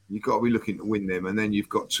 you've got to be looking to win them, and then you've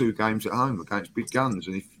got 2 games at home against big guns.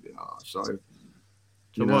 And so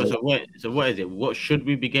what is it? What should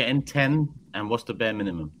we be getting? 10, and what's the bare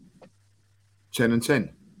minimum? 10 and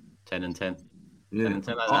 10. 10 and 10. Yeah, 10 and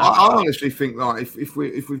 10 I honestly think like if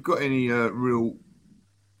we've got any real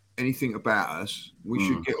anything about us,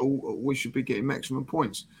 we should be getting maximum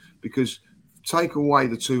points, because take away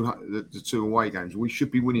the two away games, we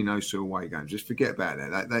should be winning those 2 away games. Just forget about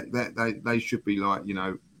that. They should be like, you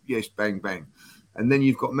know, yes, bang bang, and then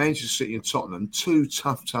you've got Manchester City and Tottenham, 2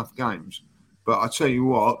 tough games. But I tell you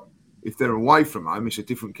what, if they're away from home, it's a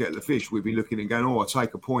different kettle of fish. We'd be looking and going, I'll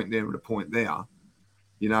take a point there and a point there.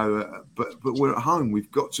 You know, but we're at home.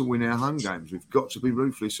 We've got to win our home games. We've got to be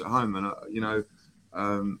ruthless at home. And, you know,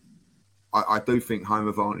 I do think home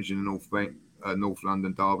advantage in the North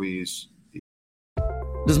London derby is.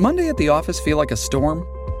 Does Monday at the office feel like a storm?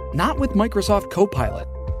 Not with Microsoft Copilot.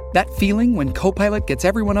 That feeling when Copilot gets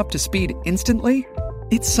everyone up to speed instantly?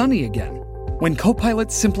 It's sunny again. When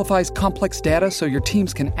Copilot simplifies complex data so your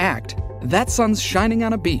teams can act, that sun's shining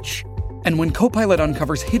on a beach. And when Copilot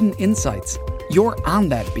uncovers hidden insights, you're on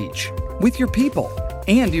that beach with your people,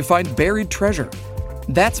 and you find buried treasure.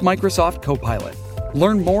 That's Microsoft Copilot.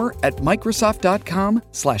 Learn more at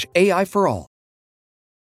Microsoft.com/AI for all.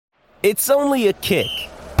 It's only a kick,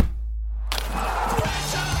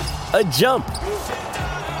 a jump,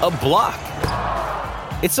 a block.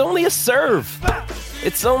 It's only a serve.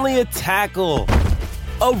 It's only a tackle,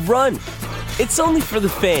 a run. It's only for the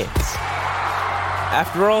fans.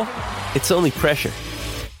 After all, it's only pressure.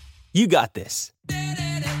 You got this.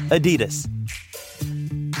 Adidas.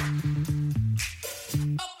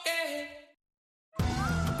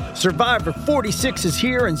 Survivor 46 is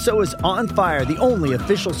here, and so is On Fire, the only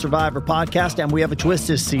official Survivor podcast, and we have a twist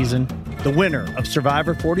this season. The winner of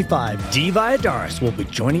Survivor 45, Dee Valladares, will be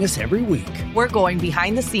joining us every week. We're going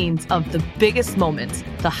behind the scenes of the biggest moments,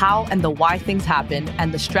 the how and the why things happen,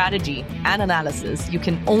 and the strategy and analysis you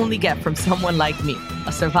can only get from someone like me,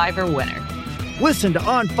 a Survivor winner. Listen to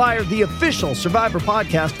On Fire, the official Survivor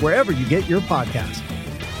podcast, wherever you get your podcast.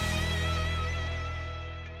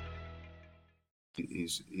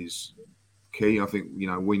 Is key. I think,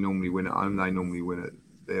 we normally win at home. They normally win at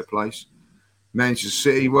their place. Manchester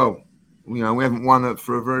City, well, we haven't won it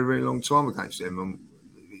for a very, very long time against them. And,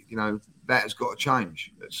 that has got to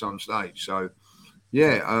change at some stage. So,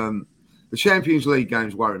 the Champions League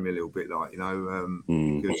games worry me a little bit, because...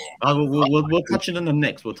 We'll touch it on them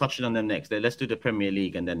next. Let's do the Premier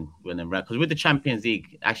League and then win them, right? Because with the Champions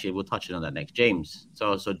League, actually, we'll touch it on that next. James,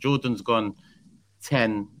 so Jordan's gone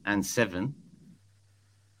 10-7.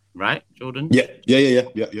 Right, Jordan? Yeah.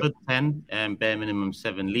 Should 10 and bare minimum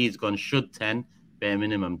 7. Lee's gone should 10, bare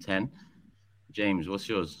minimum 10. James, what's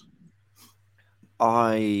yours?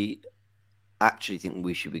 I actually think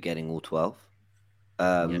we should be getting all 12.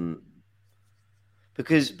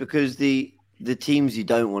 Because the teams you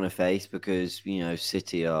don't want to face, because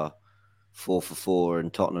City are 4 for 4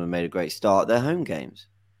 and Tottenham have made a great start, they're home games.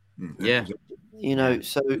 Yeah.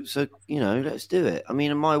 So let's do it. I mean,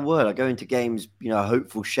 in my word, I go into games,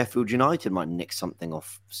 hopeful Sheffield United might nick something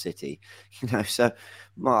off City, so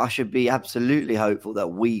I should be absolutely hopeful that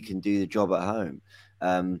we can do the job at home.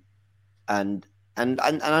 And I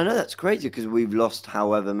know that's crazy because we've lost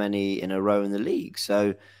however many in a row in the league.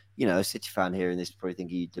 So, a City fan hearing this probably think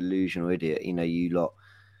you delusional idiot. You lot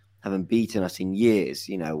haven't beaten us in years.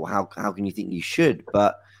 How can you think you should?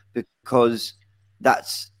 But because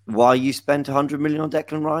that's why you spent 100 million on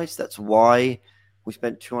Declan Rice. That's why we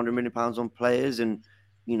spent 200 million pounds on players, and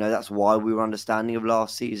that's why we were understanding of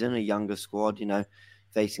last season, a younger squad,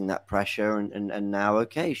 facing that pressure, and now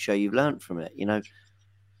sure, you've learned from it.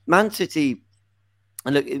 Man City,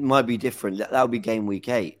 and look, it might be different. That'll be game week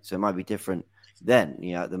 8, so it might be different then.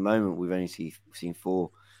 At the moment we've only seen 4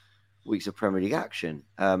 weeks of Premier League action,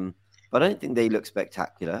 but I don't think they look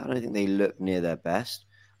spectacular. I don't think they look near their best.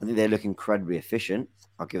 I think they look incredibly efficient.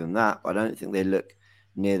 I'll give them that. But I don't think they look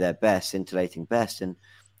near their best, scintillating best. And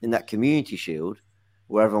in that Community Shield,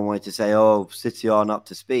 where everyone wanted to say, oh, City aren't up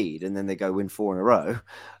to speed, and then they go win 4 in a row,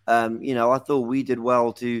 I thought we did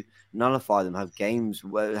well to nullify them, have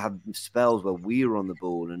spells where we were on the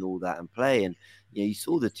ball and all that and play. And, you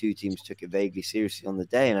saw the two teams took it vaguely seriously on the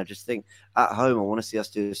day. And I just think at home, I want to see us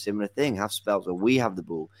do a similar thing, have spells where we have the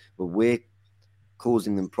ball, where we're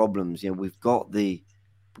causing them problems. We've got the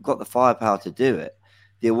firepower to do it.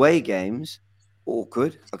 The away games,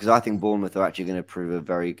 awkward, because I think Bournemouth are actually going to prove a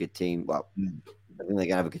very good team. Well, I think they're going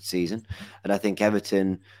to have a good season. And I think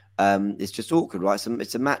Everton is just awkward, right?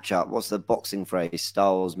 It's a matchup. What's the boxing phrase?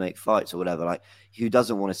 Styles make fights or whatever. Like, who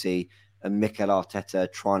doesn't want to see a Mikel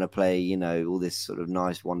Arteta trying to play, all this sort of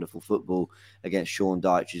nice, wonderful football against Sean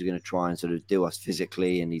Dyche, who's going to try and sort of do us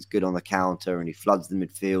physically, and he's good on the counter and he floods the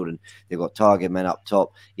midfield and they've got target men up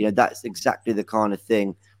top. That's exactly the kind of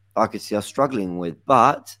thing I could see us struggling with,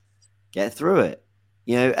 but get through it.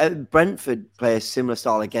 Brentford play a similar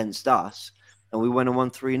style against us, and we went and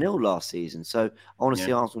won 3-0 last season. So I want to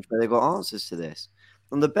see Arsenal play. They've got answers to this.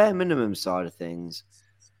 On the bare minimum side of things,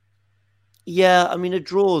 a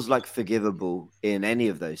draw's like forgivable in any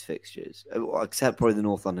of those fixtures, except probably the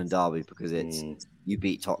North London derby because it's you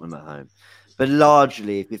beat Tottenham at home. But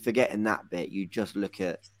largely, if you're forgetting that bit, you just look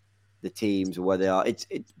at the teams or where they are. It's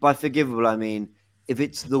by forgivable, I mean, if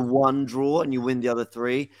it's the one draw and you win the other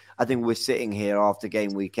 3, I think we're sitting here after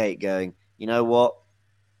game week 8 going, you know what?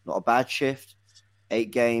 Not a bad shift.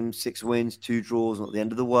 8 games, 6 wins, 2 draws, not the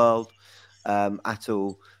end of the world at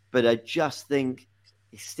all. But I just think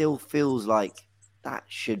it still feels like that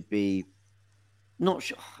should be not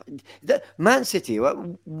sure. Man City,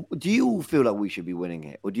 do you all feel like we should be winning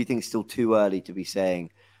it? Or do you think it's still too early to be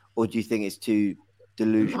saying, or do you think it's too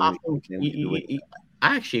delusional?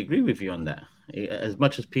 I actually agree with you on that. As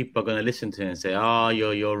much as people are going to listen to it and say, "Oh,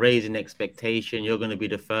 you're raising expectation. You're going to be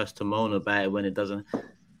the first to moan about it when it doesn't."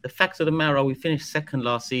 The facts of the matter are, we finished second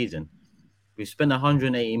last season. We spent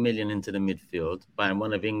 180 million into the midfield, buying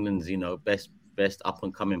one of England's, best up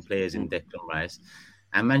and coming players in Declan Rice,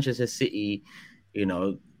 and Manchester City,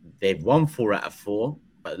 they've won 4 out of 4,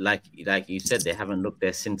 but like you said, they haven't looked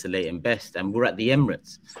their scintillating best, and we're at the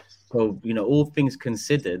Emirates. So, all things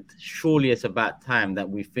considered, surely it's about time that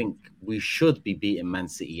we think we should be beating Man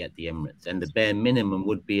City at the Emirates, and the bare minimum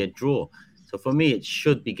would be a draw. So for me, it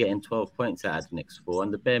should be getting 12 points out of the next 4,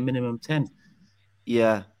 and the bare minimum 10.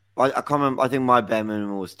 Yeah, I can't remember. I think my bare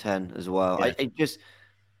minimum was 10 as well. Yeah. I just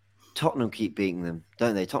Tottenham keep beating them,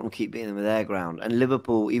 don't they? Tottenham keep beating them with their ground, and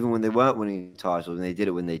Liverpool, even when they weren't winning titles, and they did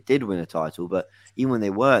it when they did win a title, but even when they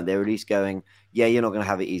weren't, they were at least going, "Yeah, you're not going to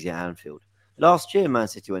have it easy at Anfield." Last year, Man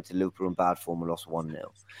City went to Liverpool in bad form and lost 1-0.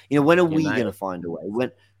 When are we going to find a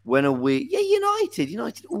way? When are we? Yeah,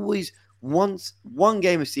 United always once one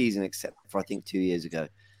game a season, except for I think 2 years ago.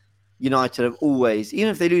 United have always, even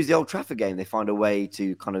if they lose the Old Trafford game, they find a way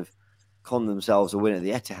to kind of con themselves a win at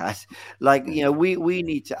the Etihad. We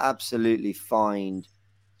need to absolutely find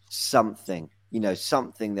something,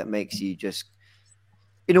 something that makes you just,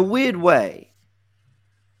 in a weird way,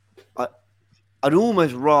 I'd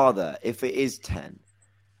almost rather, if it is 10,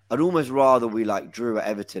 I'd almost rather we drew at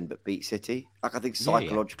Everton but beat City. I think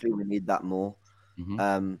psychologically we need that more.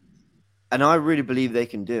 Mm-hmm. And I really believe they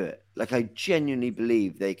can do it. I genuinely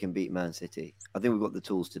believe they can beat Man City. I think we've got the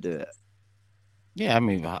tools to do it. Yeah, I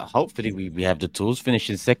mean, hopefully we have the tools.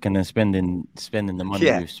 Finishing second and spending the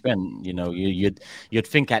money we've spent. You'd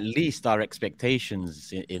think at least our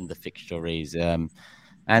expectations in the fixture raise. And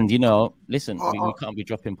listen, we can't be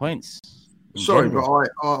dropping points. Sorry, but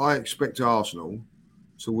I expect Arsenal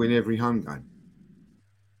to win every home game.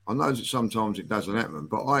 I know that sometimes it doesn't happen,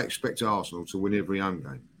 but I expect Arsenal to win every home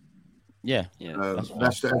game. Yeah.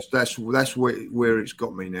 That's where it's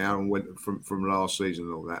got me now, and went from last season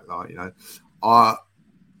and all that.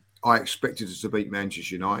 I expected us to beat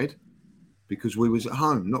Manchester United because we was at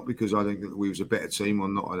home, not because I think that we was a better team or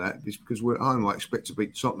not like that. It's because we're at home. I expect to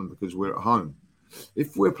beat Tottenham because we're at home.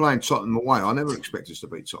 If we're playing Tottenham away, I never expect us to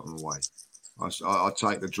beat Tottenham away. I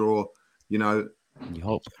take the draw, You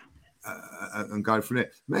hope. And go from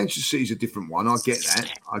it. Manchester City's a different one. I get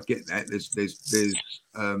that. There's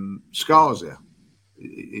scars there.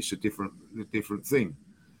 It's a different thing.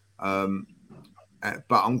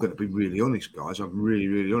 But I'm going to be really honest, guys. I'm really,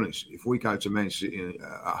 really honest. If we go to Manchester City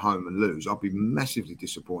at home and lose, I'll be massively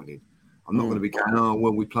disappointed. I'm not going to be going, "Oh,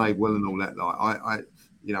 well, we played well and all that."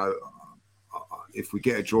 If we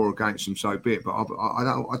get a draw against them, so be it. But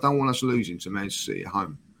I don't want us losing to Manchester City at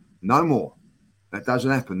home. No more. That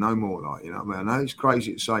doesn't happen. No more. I know it's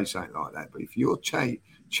crazy to say something like that, but if you're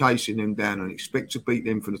chasing them down and expect to beat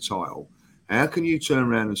them for the title, how can you turn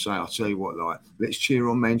around and say, "I'll tell you what, let's cheer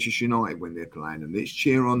on Manchester United when they're playing, and let's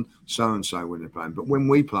cheer on so and so when they're playing"? But when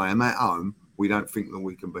we play them at home, we don't think that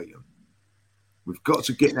we can beat them. We've got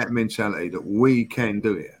to get that mentality that we can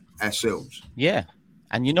do it ourselves. Yeah.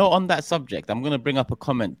 And on that subject, I'm going to bring up a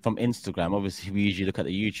comment from Instagram. Obviously, we usually look at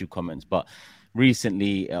the YouTube comments, but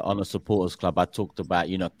recently on a supporters club, I talked about,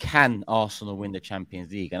 can Arsenal win the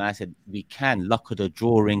Champions League? And I said, we can, luck of the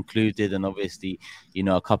draw included. And obviously,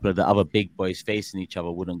 a couple of the other big boys facing each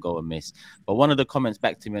other wouldn't go amiss. But one of the comments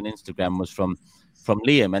back to me on Instagram was from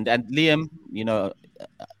Liam. And Liam,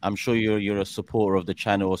 I'm sure you're a supporter of the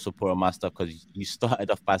channel or supporter of my stuff, because you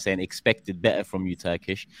started off by saying expected better from you,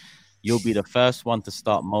 Turkish. You'll be the first one to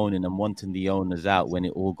start moaning and wanting the owners out when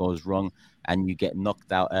it all goes wrong and you get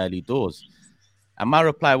knocked out early doors. And my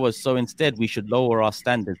reply was, so instead, we should lower our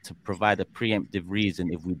standard to provide a preemptive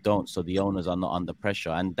reason if we don't, so the owners are not under pressure.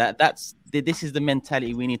 And this is the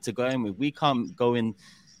mentality we need to go in with. We can't go into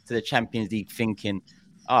the Champions League thinking,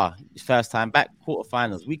 first time back,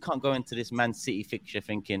 quarterfinals. We can't go into this Man City fixture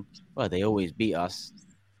thinking, well, they always beat us.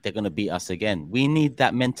 They're going to beat us again. We need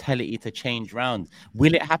that mentality to change round.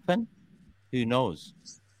 Will it happen? Who knows?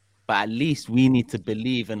 But at least we need to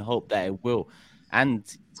believe and hope that it will. And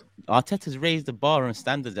Arteta's raised the bar and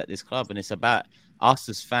standards at this club, and it's about us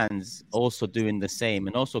as fans also doing the same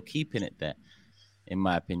and also keeping it there, in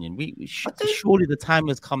my opinion. Surely the time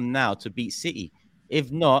has come now to beat City.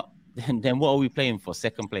 If not, then what are we playing for?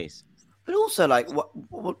 Second place. But also,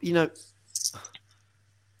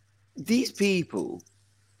 these people,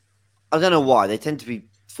 I don't know why, they tend to be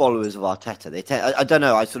followers of Arteta. I don't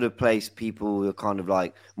know, I sort of place people who are kind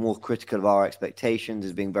of more critical of our expectations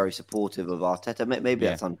as being very supportive of Arteta. Maybe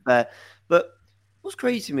that's unfair. But what's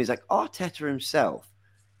crazy to me is Arteta himself,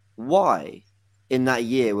 why in that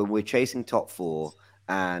year when we're chasing top 4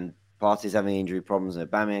 and Partey's having injury problems, and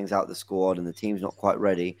Aubameyang's out the squad, and the team's not quite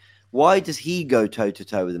ready. Why does he go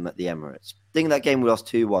toe-to-toe with them at the Emirates? I think that game we lost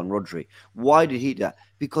 2-1, Rodri. Why did he do that?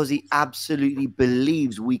 Because he absolutely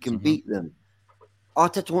believes we can beat them.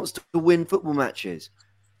 Arteta wants to win football matches,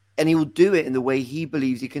 and he will do it in the way he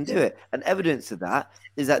believes he can do it. And evidence of that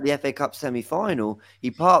is that the FA Cup semi-final, he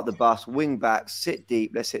parked the bus, wing back, sit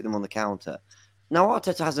deep, let's hit them on the counter. Now,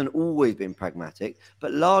 Arteta hasn't always been pragmatic,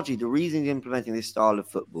 but largely the reason he's implementing this style of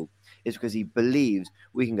football is because he believes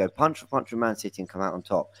we can go punch for punch with Man City and come out on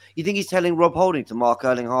top. You think he's telling Rob Holding to mark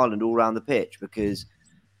Erling Haaland all around the pitch because,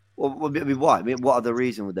 well, I mean, why? I mean, what other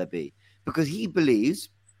reason would there be? Because he believes,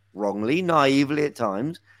 wrongly, naively at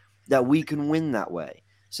times, that we can win that way.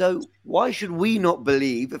 So why should we not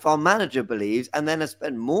believe, if our manager believes and then has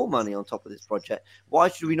spent more money on top of this project, why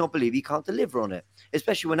should we not believe he can't deliver on it?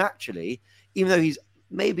 Especially when actually, even though he's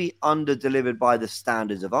maybe under-delivered by the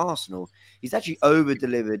standards of Arsenal, he's actually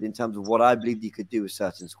over-delivered in terms of what I believed he could do with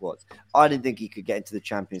certain squads. I didn't think he could get into the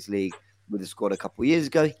Champions League with the squad a couple of years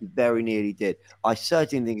ago. He very nearly did. I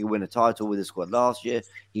certainly think he'd win a title with the squad last year.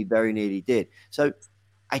 He very nearly did. So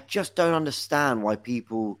I just don't understand why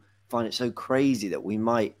people find it so crazy that we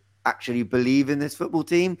might actually believe in this football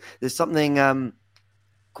team. There's something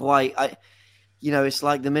it's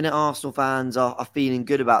like the minute Arsenal fans are feeling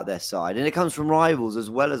good about their side, and it comes from rivals as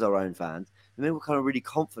well as our own fans, the minute we're kind of really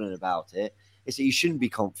confident about it, it's that you shouldn't be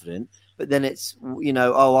confident, but then it's,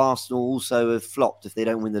 Arsenal also have flopped if they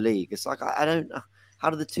don't win the league. It's like, I don't know. How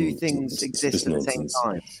do the two things exist at the same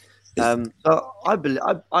time? So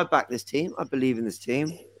I back this team. I believe in this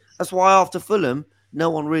team. That's why after Fulham, no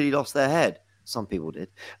one really lost their head. Some people did.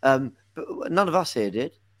 But none of us here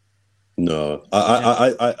did. No,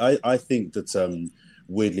 I think that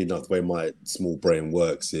weirdly enough, the way my small brain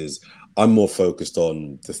works is I'm more focused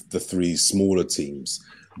on the three smaller teams,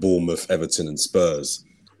 Bournemouth, Everton, and Spurs,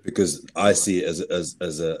 because I see it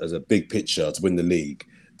as a big picture to win the league.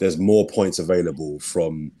 There's more points available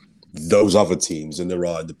from those other teams than there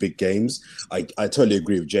are in the big games. I totally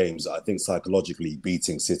agree with James. I think psychologically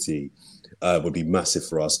beating City would be massive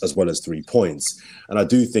for us, as well as 3 points. And I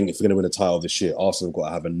do think if we're going to win a title this year, Arsenal have got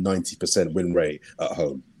to have a 90% win rate at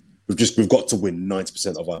home. We've got to win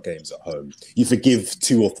 90% of our games at home. You forgive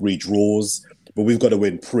 2 or 3 draws, but we've got to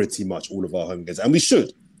win pretty much all of our home games, and we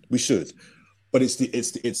should. But it's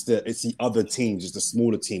the other teams, it's the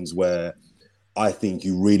smaller teams where I think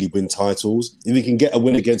you really win titles. If we can get a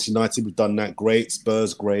win against United, we've done that. Great.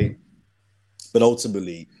 Spurs, great. But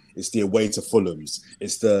ultimately, it's the away to Fulham's.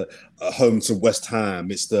 It's the home to West Ham.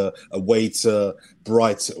 It's the away to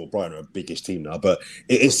Brighton. Or Brighton are a biggish team now, but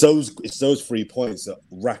it's those 3 points that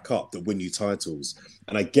rack up that win you titles.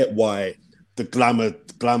 And I get why the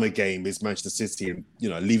glamour game is Manchester City, and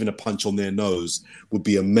leaving a punch on their nose would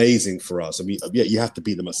be amazing for us. I mean, yeah, you have to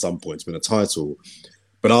beat them at some point to win a title.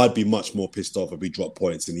 But I'd be much more pissed off if we drop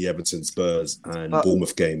points in the Everton, Spurs, and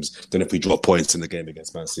Bournemouth games than if we drop points in the game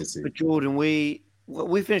against Man City. But Jordan, we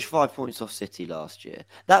finished 5 points off City last year.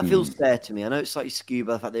 That feels fair to me. I know it's slightly skewed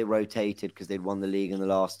by the fact they rotated because they'd won the league in the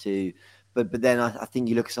last 2. But then I think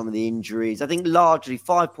you look at some of the injuries. I think largely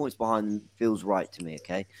 5 points behind them feels right to me,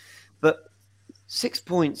 okay? But 6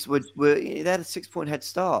 points they had a 6-point head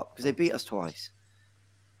start because they beat us twice.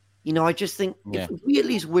 I just think if we at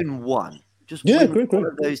least win one, win one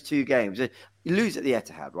of those 2 games. You lose at the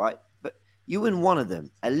Etihad, right? But you win one of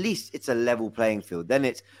them. At least it's a level playing field. Then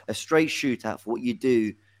it's a straight shootout for what you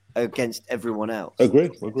do against everyone else. Agree.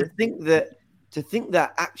 To think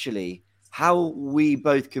that actually how we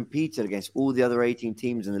both competed against all the other 18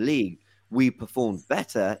 teams in the league, we performed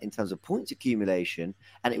better in terms of points accumulation,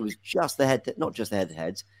 and it was just not just the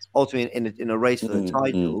head-to-heads. Ultimately, in a race for the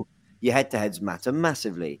title, your head-to-heads matter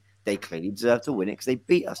massively. They clearly deserve to win it because they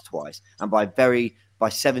beat us twice. And by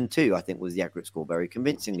 7-2, I think was the accurate score, very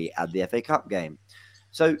convincingly at the FA Cup game.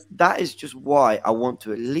 So that is just why I want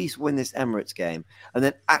to at least win this Emirates game. And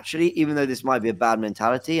then actually, even though this might be a bad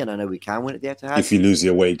mentality, and I know we can win at the Etihad. If you lose the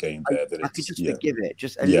away game there, then I could just forgive it.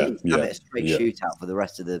 Just at least have it a straight shootout for the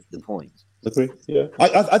rest of the points. Agree. Yeah,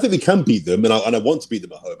 I think we can beat them, and I want to beat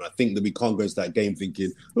them at home. And I think that we can't go into that game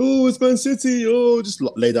thinking, oh, it's Man City, just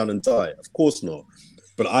lay down and die. Of course not.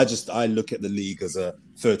 But I look at the league as a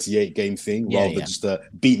 38-game thing rather than just a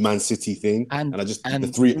beat Man City thing. And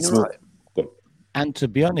the 3 small. Right. And to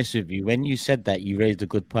be honest with you, when you said that, you raised a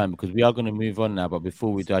good point because we are going to move on now. But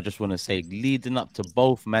before we do, I just want to say, leading up to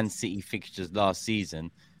both Man City fixtures last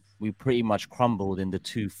season, we pretty much crumbled in the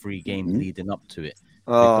 2-3 games leading up to it.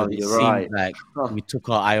 Oh, because you're right. Like we took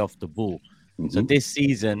our eye off the ball. So this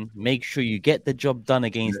season, make sure you get the job done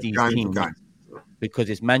against these teams. because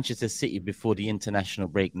it's Manchester City before the international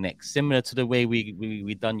break next. Similar to the way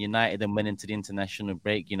we done United and went into the international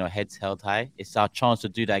break, heads held high. It's our chance to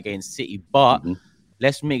do that against City. But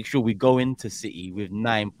let's make sure we go into City with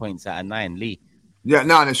 9 points out of 9, Lee. Yeah,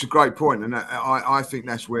 no, that's a great point. And I think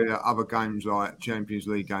that's where the other games like Champions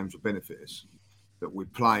League games will benefit us. That we're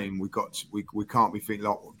playing, we can't be thinking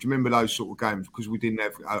like. Do you remember those sort of games? Because we didn't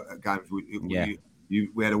have games.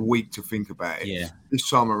 We had a week to think about it. Yeah. This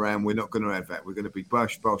time around, we're not going to have that. We're going to be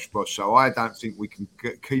bosh. So I don't think we can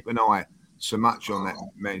keep an eye so much on that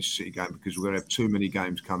Manchester City game because we're going to have too many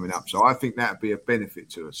games coming up. So I think that would be a benefit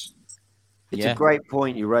to us. It's a great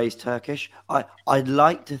point you raised, Turkish. I'd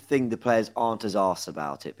like to think the players aren't as arse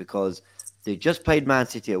about it because they just played Man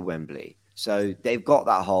City at Wembley. So they've got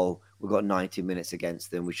that whole, we've got 90 minutes against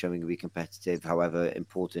them. We're showing to be competitive, however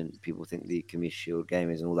important people think the Community Shield game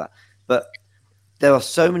is and all that. But there are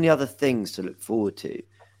so many other things to look forward to,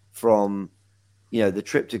 from the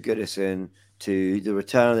trip to Goodison to the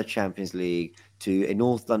return of the Champions League to a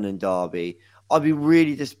North London derby. I'd be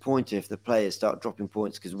really disappointed if the players start dropping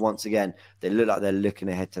points because once again, they look like they're looking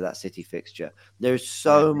ahead to that City fixture. There's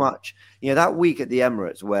so much, that week at the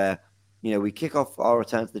Emirates where, we kick off our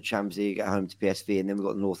return to the Champions League at home to PSV and then we've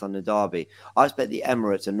got the North London derby. I expect the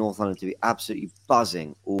Emirates and North London to be absolutely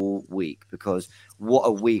buzzing all week because what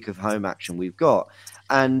a week of home action we've got.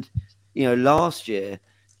 And, last year,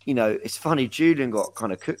 it's funny, Julian got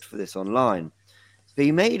kind of cooked for this online, but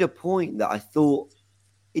he made a point that I thought,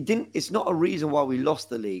 it's not a reason why we lost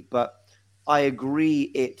the league, but I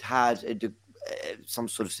agree it had some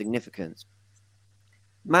sort of significance.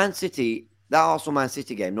 Man City, that Arsenal-Man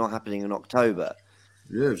City game not happening in October.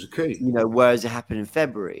 Yeah, it was a key. Whereas it happened in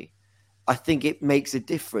February. I think it makes a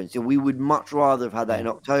difference. We would much rather have had that in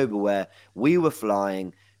October where we were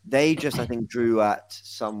flying. They just, I think, drew at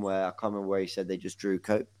somewhere. I can't remember where he said they just drew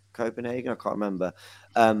Copenhagen. I can't remember.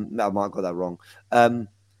 I might have got that wrong. And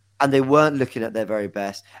they weren't looking at their very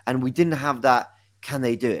best. And we didn't have that, can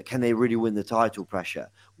they do it? Can they really win the title pressure?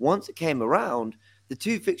 Once it came around, the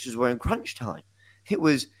two fixtures were in crunch time. It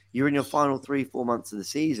was, you're in your final 3-4 months of the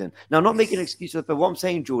season. Now, I'm not making an excuse, but what I'm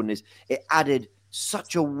saying, Jordan, is it added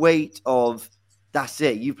such a weight of, that's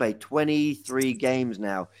it. You played 23 games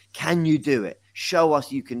now. Can you do it? Show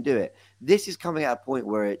us you can do it. This is coming at a point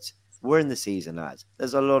where we're in the season, lads.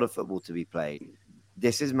 There's a lot of football to be played.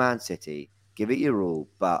 This is Man City. Give it your all.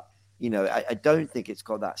 But, I don't think it's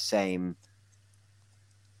got that same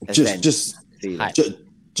feeling.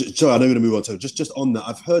 Sorry, I know we're going to move on to just on that.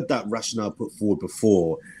 I've heard that rationale put forward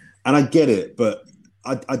before, and I get it, but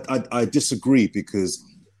I disagree because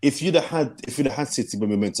if you'd have had City when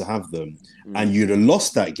we were meant to have them, and you'd have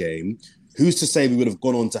lost that game, who's to say we would have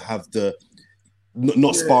gone on to have the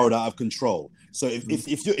not spiraled out of control? So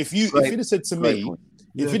if you'd have said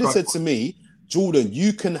to me, Jordan,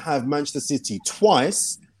 you can have Manchester City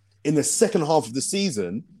twice in the second half of the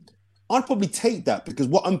season, I'd probably take that because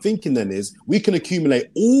what I'm thinking then is we can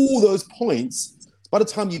accumulate all those points. By the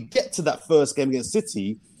time you get to that first game against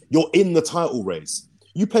City, you're in the title race.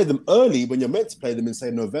 You play them early when you're meant to play them in,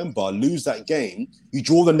 say, November, lose that game, you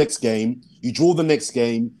draw the next game,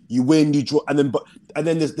 you win, you draw, and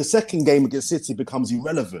then the second game against City becomes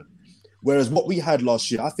irrelevant. Whereas what we had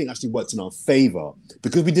last year, I think actually worked in our favour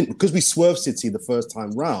because we swerved City the first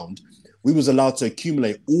time round, we was allowed to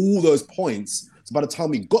accumulate all those points. So by the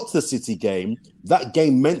time we got to the City game, that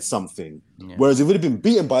game meant something. Yeah. Whereas if it had been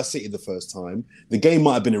beaten by City the first time, the game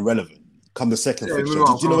might have been irrelevant. Come the second fixture.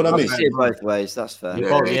 Do you know what I mean? See it both ways. That's fair.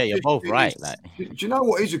 You're both right. Do you know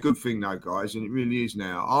what is a good thing though, guys? And it really is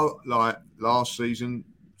now. I like last season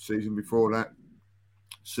before that,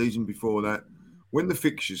 when the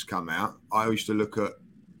fixtures come out, I used to look at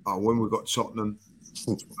when we got Tottenham,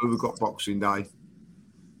 when we got Boxing Day.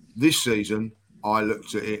 This season, I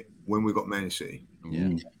looked at it when we got Man City.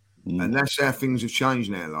 Yeah. And that's how things have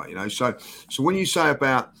changed now. So when you say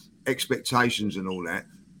about expectations and all that,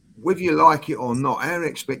 whether you like it or not, our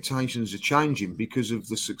expectations are changing because of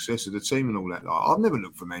the success of the team and all that. I've never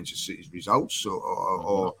looked for Manchester City's results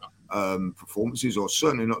or performances, or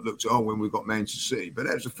certainly not looked at when we got Manchester City. But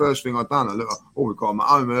that was the first thing I'd done. I looked at, we got them at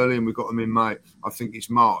home early and we got them in May. I think it's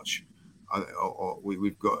March.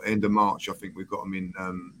 We've got end of March. I think we've got them in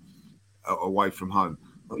away from home.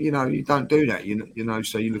 You don't do that.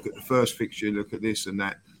 So you look at the first fixture, you look at this and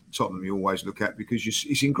that. Tottenham you always look at because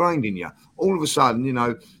it's ingrained in you. All of a sudden,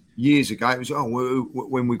 years ago, it was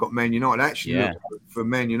when we got Man United. I actually looked for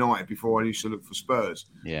Man United before I used to look for Spurs.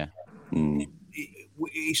 Yeah,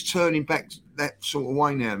 it's turning back that sort of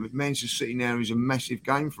way now. Manchester City now is a massive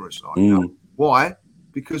game for us. Why?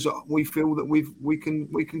 Because we feel that we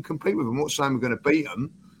can compete with them. I'm not saying we're going to beat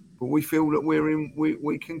them, but we feel that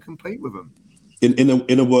we can compete with them.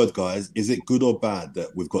 In a word, guys, is it good or bad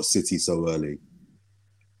that we've got City so early?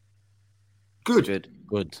 Good.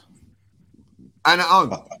 And at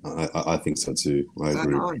home. I think so too. I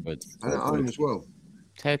agree. And at home as well.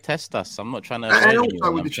 Test us. I'm not trying to. And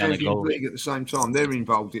also with the Champions League at the same time, they're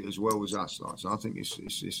involved in it as well as us. So I think it's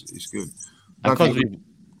good.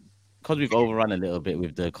 Because we've overrun a little bit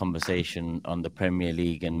with the conversation on the Premier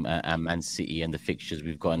League and Man City and the fixtures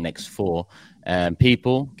we've got next 4.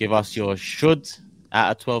 People, give us your should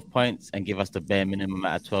out of 12 points and give us the bare minimum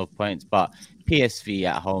out of 12 points. But PSV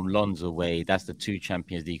at home, Lens away, that's the 2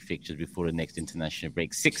 Champions League fixtures before the next international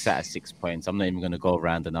break. 6 out of 6 points. I'm not even going to go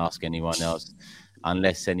around and ask anyone else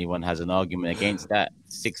unless anyone has an argument against that.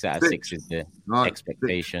 6 out of 6 is the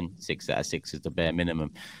expectation. 6 out of 6 is the bare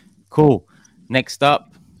minimum. Cool. Next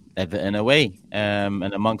up, Everton away.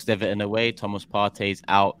 And amongst Everton away, Thomas Partey's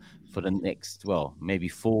out for the next, maybe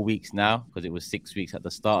 4 weeks now, because it was 6 weeks at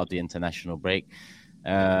the start of the international break.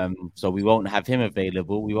 So we won't have him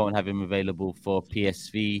available. We won't have him available for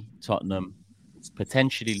PSV, Tottenham,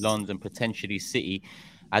 potentially Lens and potentially City.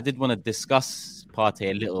 I did want to discuss Partey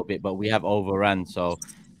a little bit, but we have overrun. So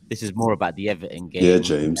this is more about the Everton game. Yeah,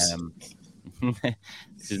 James.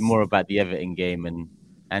 This is more about the Everton game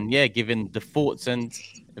and given the thoughts and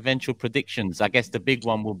eventual predictions. I guess the big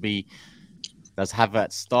one will be, does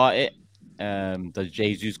Havertz start it? Does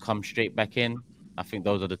Jesus come straight back in? I think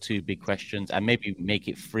those are the 2 big questions. And maybe make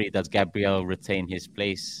it 3. Does Gabriel retain his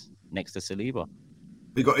place next to Saliba?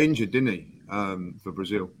 He got injured, didn't he, for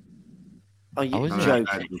Brazil? Are you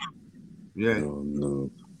joking? Yeah. Oh,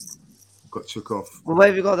 no. Got took off. Well, where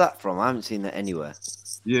have you got that from? I haven't seen that anywhere.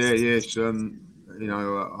 Yeah. It's, I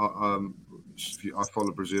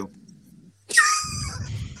follow Brazil.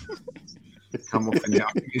 Come off in the,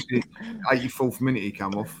 I think it's the 84th minute he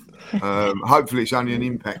come off. Hopefully it's only an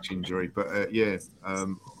impact injury, but he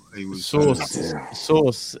was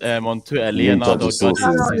source on Twitter. Leonardo Judges, his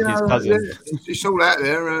cousin. It's all out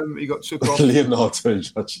there. He got took off. Leonardo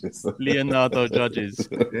Judges. Leonardo Judges.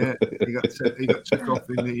 Yeah, he got took off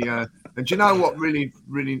in the. And do you know what really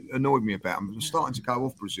annoyed me about him? I'm starting to go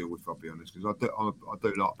off Brazil, if I'll be honest, because I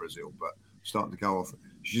do like Brazil, but starting to go off.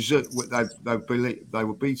 They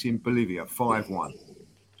were beating Bolivia 5-1,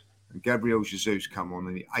 and Gabriel Jesus come on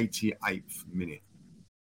in the 88th minute.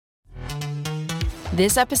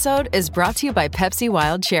 This episode is brought to you by Pepsi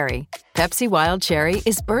Wild Cherry. Pepsi Wild Cherry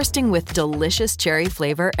is bursting with delicious cherry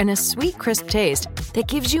flavor and a sweet, crisp taste that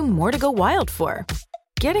gives you more to go wild for.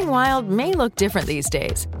 Getting wild may look different these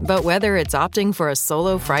days, but whether it's opting for a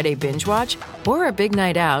solo Friday binge watch or a big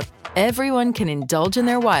night out, everyone can indulge in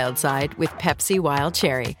their wild side with Pepsi Wild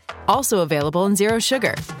Cherry. Also available in Zero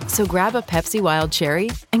Sugar. So grab a Pepsi Wild Cherry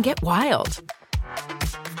and get wild.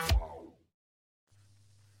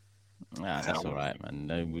 That's all right, man.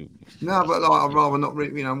 No, but I'd rather not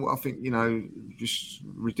really, I think, just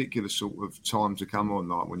ridiculous sort of time to come on,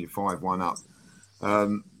 like when you're 5-1 up.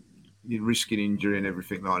 You're risking injury and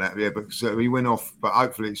everything like that. Yeah, but so he went off, but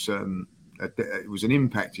hopefully it was an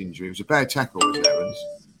impact injury. It was a bad tackle, as it happens.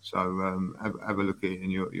 So have a look at it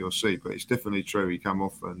and you'll see. But it's definitely true. He come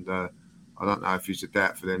off, and I don't know if he's a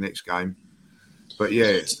doubt for their next game. But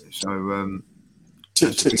yeah, so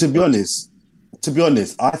to be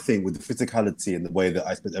honest, I think with the physicality and the way that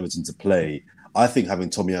I expect Everton to play, I think having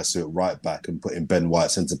Tomiyasu at right back and putting Ben White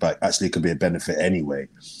centre back actually could be a benefit anyway.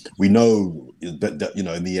 We know that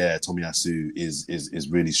in the air Tomiyasu is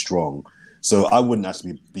really strong, so I wouldn't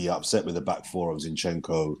actually be upset with the back 4 of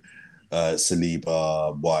Zinchenko,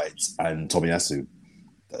 Saliba, White, and Tomiyasu.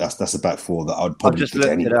 That's the back 4 that I'd probably. I've just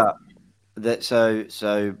looked it up. That so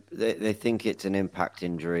they think it's an impact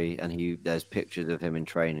injury, and there's pictures of him in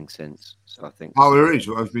training since. So I think. Oh, there is.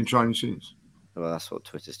 I've been training since. Well, that's what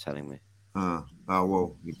Twitter's telling me.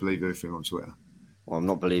 Well, you believe everything on Twitter. Well, I'm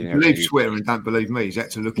not believing. You believe Twitter and don't believe me. He's had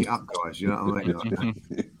to look it up, guys. You know what I mean?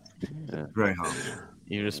 Very hard.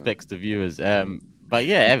 He respects the viewers. But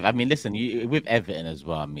yeah, I mean, listen, with Everton as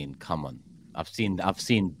well. I mean, come on. I've seen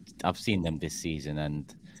them this season,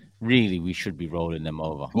 and really, we should be rolling them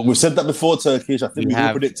over. Well, we've said that before, Turkish. I think we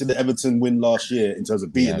all predicted the Everton win last year in terms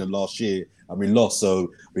of beating them last year, and we lost.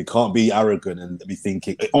 So we can't be arrogant and be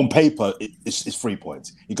thinking on paper it's 3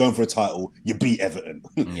 points. You're going for a title, you beat Everton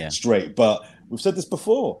straight. But we've said this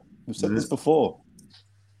before. Look,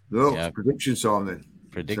 prediction time then.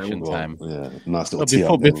 Prediction time. Yeah, nice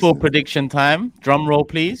little before prediction time. Drum roll,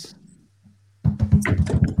 please.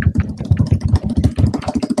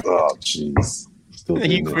 Oh, jeez.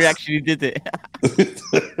 You actually did it.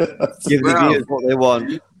 Give the viewers what they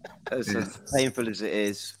want. As painful as it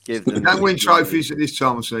is, give them. You don't win trophies at this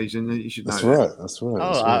time of season. You should know. That's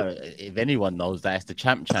right. If anyone knows that, it's the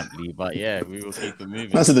Champ League. But yeah, we will keep it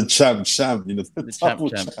moving. That's the champ. You know, the champ.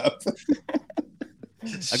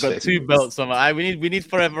 I got 2 belts on. We need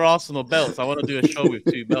forever Arsenal belts. I want to do a show with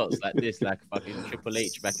 2 belts like this, like fucking Triple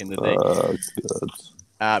H back in the day.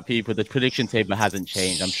 People, the prediction table hasn't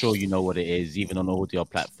changed. I'm sure you know what it is, even on audio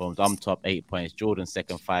platforms. I'm top 8 points, Jordan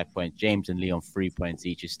second 5 points, James and Leon 3 points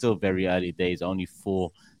each. It's still very early days, only 4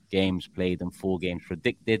 games played and 4 games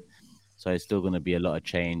predicted. So it's still going to be a lot of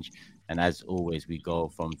change. And as always, we go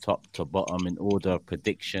from top to bottom in order of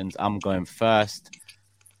predictions. I'm going first.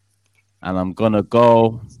 And I'm going to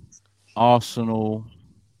go Arsenal.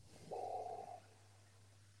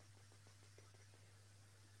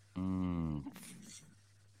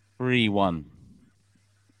 3-1.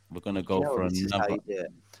 We're going to go for another.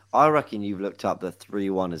 I reckon you've looked up the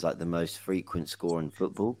 3-1 as like the most frequent score in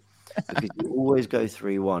football. Because you always go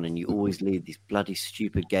 3-1 and you always leave these bloody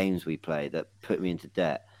stupid games we play that put me into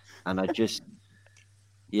debt. And I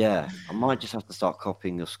might just have to start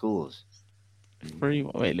copying your scores.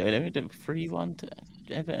 3-1. Wait, let me do 3-1 to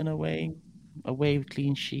Everton away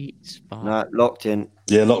clean sheets. No, locked in.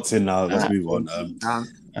 Yeah, locked in now. Let's move on.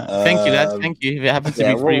 Thank you, lads. Thank you. If it happens to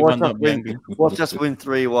be 3-1, what's just win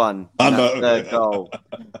 3-1? I know. Third goal.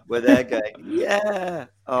 Where they're going. Yeah.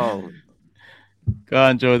 Oh. Go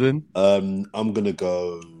on, Jordan. I'm gonna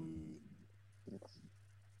go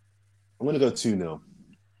 2-0.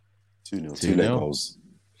 2-0. 2 late goals.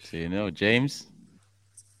 2-0. James.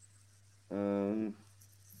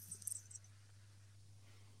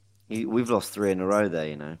 We've lost 3 in a row there,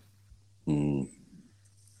 you know.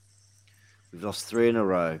 We've lost 3 in a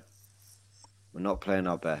row. We're not playing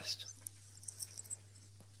our best.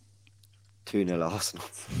 2-0 Arsenal.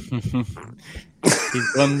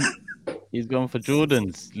 He's gone for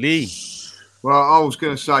Jordan's. Lee. Well, I was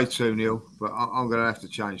going to say 2-0, but I'm going to have to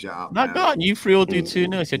change that up. No, go on. You 3 all do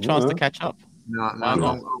 2-0. It's your chance to catch up. No.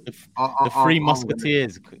 The 3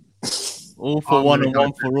 Musketeers. All for one and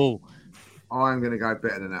one for all. I'm going to go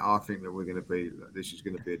better than that. I think that this is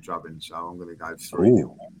going to be a drubbing, so I'm going to go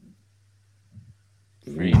 3-0.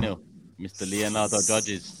 3-0. Mr. Leonardo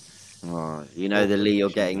Judges. Oh, you know the Lee you're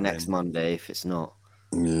getting next Monday if it's not.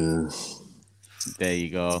 Yeah. There you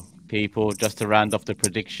go. People, just to round off the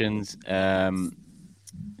predictions,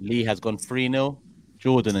 Lee has gone 3-0.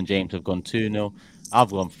 Jordan and James have gone 2-0. I've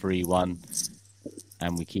gone 3-1.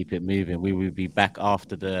 And we keep it moving. We will be back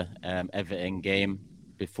after the Everton game,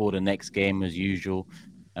 before the next game as usual.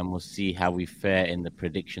 And we'll see how we fare in the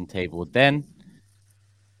prediction table then.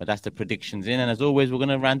 But that's the predictions in. And as always, we're going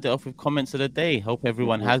to round it off with comments of the day. Hope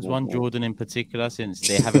everyone has one, Jordan in particular, since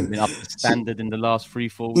they haven't been up to standard in the last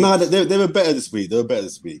 3-4 weeks. No, they were better this week. They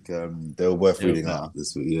were worth reading out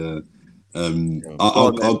this week, yeah.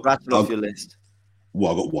 I'll rattle off your list.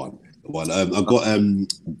 Well, I got one. I've got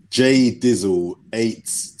J Dizzle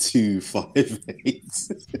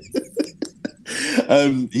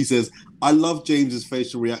 8258. He says, I love James's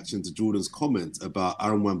facial reaction to Jordan's comment about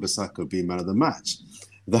Aaron Wan-Bissaka being man of the match.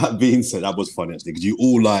 That being said, that was funny actually, because you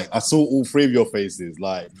all I saw all 3 of your faces,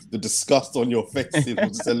 like the disgust on your faces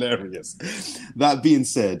was hilarious. That being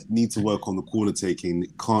said, need to work on the corner taking.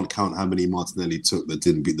 Can't count how many Martinelli took that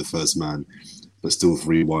didn't beat the first man, but still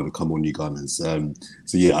 3-1. Come on, you Gunners. So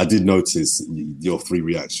yeah, I did notice your 3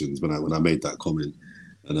 reactions when I made that comment,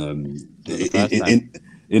 and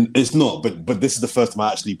it's not, but this is the first time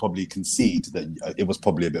I actually probably concede that it was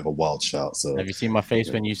probably a bit of a wild shout. So have you seen my face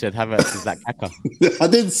when you said Havertz is like Kaka? I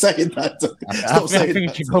didn't say that. I think you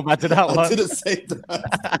should go back to that one. I didn't say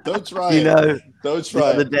that. Don't try it. Don't try the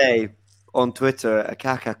other day on Twitter, a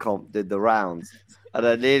Kaka comp did the rounds. And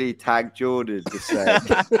I nearly tagged Jordan to say,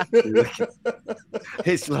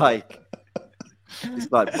 it's like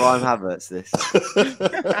prime Havertz, this.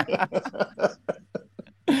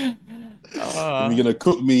 You're gonna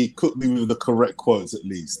cook me with the correct quotes at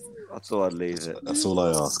least. I thought I'd leave it. That's all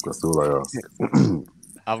I ask.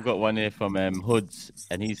 I've got one here from Hoods,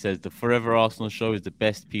 and he says the Forever Arsenal show is the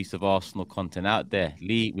best piece of Arsenal content out there.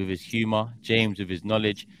 Lee with his humour, James with his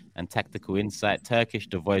knowledge and tactical insight, Turkish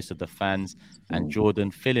the voice of the fans, and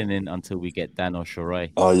Jordan filling in until we get Dan or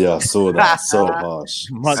Shorai. Oh yeah, I saw that. So harsh.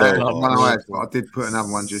 I did put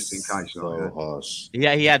another one just in case. So harsh.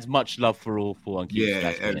 Yeah, he adds much love for all 4. Yeah,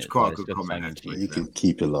 it was quite a good comment actually. You can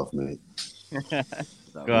keep your love, mate.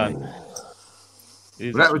 Go on.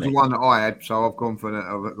 Well, that was the one that I had, so I've gone for that.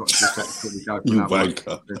 I've got to just go for you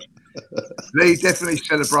wanker. Lee definitely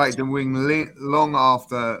celebrated the win long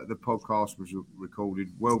after the podcast was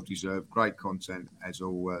recorded. Well deserved, great content as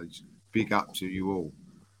always. Big up to you all.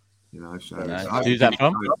 You know, so who's that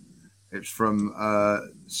from? It's from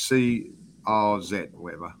CRZ or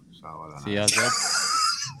whatever. So I don't know. CRZ.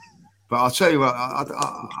 But I'll tell you what, I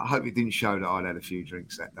hope it didn't show that I'd had a few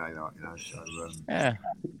drinks that day, like, you know. So yeah,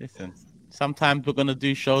 listen. Sometimes we're gonna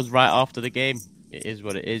do shows right after the game. It is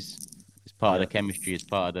what it is. It's part of the chemistry. It's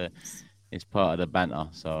part of the banter.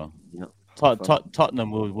 So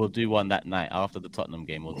Tottenham will do one that night after the Tottenham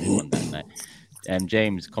game. We'll do one that night.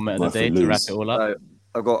 James, comment of the day to wrap it all up. So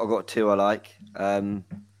I've got two I like.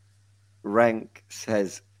 Rank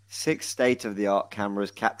says 6 state-of-the-art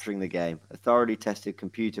cameras capturing the game, a thoroughly tested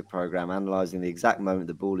computer program analysing the exact moment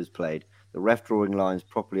the ball is played, the ref drawing lines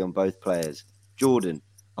properly on both players. Jordan,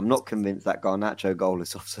 I'm not convinced that Garnacho goal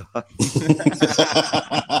is offside.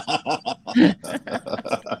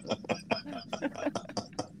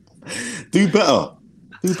 Do better,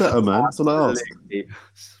 man. That's all I ask.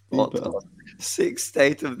 Spot on. 6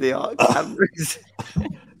 state-of-the-art cameras.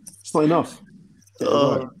 It's not enough.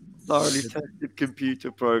 Thoroughly tested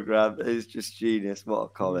computer program is just genius. What a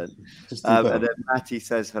comment. And then Matty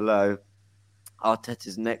says hello.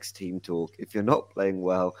 Arteta's next team talk. If you're not playing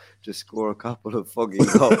well, just score a couple of foggy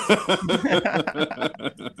goals.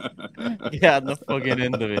 Yeah, the fucking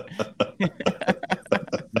end of it.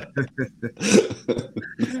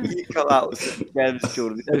 You come out with some gems,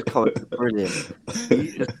 Jordan. Those comments are brilliant.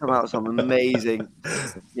 You just come out with some amazing,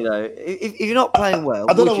 if you're not playing well.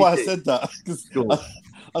 I don't know why I said that.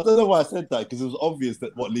 I don't know why I said that, because it was obvious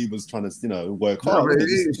that what Lee was trying to, work hard. It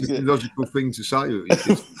is a logical thing to say. Do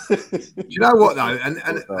you know what, though? And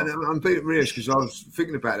I'm being real, because I was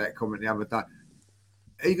thinking about that comment the other day.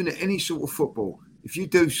 Even at any sort of football, if you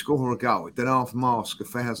do score a goal, it then half masks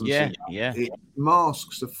 1,000 sins. Yeah. It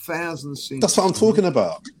masks 1,000 sins. That's what I'm talking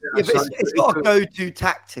about. Yeah, but it's not a go-to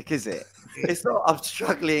tactic, is it? It's not. I'm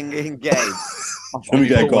struggling in game. Let me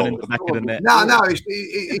get a goal. No, it's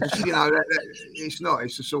it's not.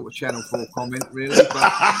 It's a sort of Channel 4 comment, really.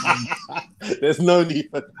 But, there's no need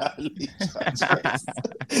for that.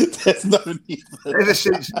 There's no need for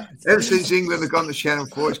that. Ever since England have gone to Channel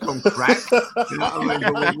 4, it's gone crap. You know what I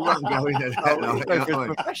mean? We won't go into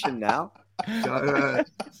that. Profession now. So,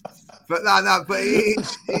 but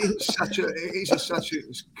it's such a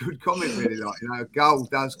good comment, really. A goal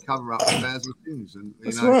does cover up 1,000 things, and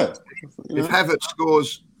right. If Havertz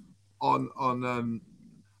scores on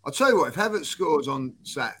I'll tell you what, if Havertz scores on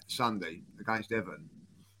Sunday against Everton,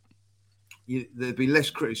 there'd be less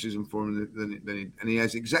criticism for him than and he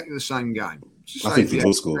has exactly the same game. I think he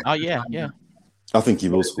will score. Oh yeah. I think he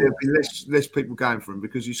will score. There'll be less people going for him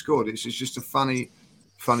because he scored. It's just a funny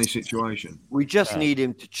situation. We just need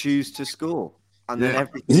him to choose to score, and then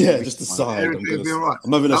everything. Yeah, just decide. Everything will be all right.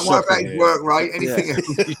 I'm having a Don't worry about his work rate. Anything else,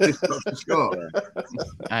 he's just got to score.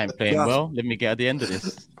 I ain't playing well. Let me get at the end of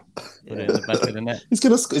this. Put it in the back of the net. He's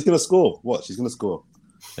gonna score. Watch, he's gonna score.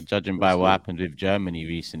 Judging by what happened with Germany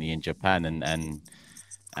recently in Japan and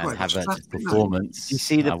Havertz's performance, Did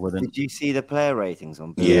you see the player ratings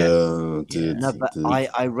on? Yeah, dude. No, but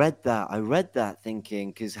I read that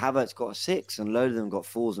thinking, because Havertz got a 6 and a load of them got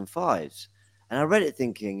 4s and 5s, and I read it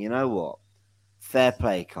thinking, you know what? Fair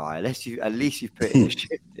play, Kai. At least you've put in the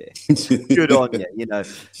shift here. Good on you.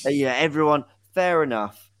 Everyone. Fair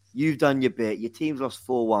enough. You've done your bit. Your team's lost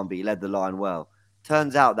 4-1, but you led the line well.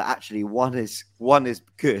 Turns out that actually one is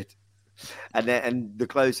good, and the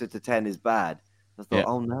closer to 10 is bad. I thought,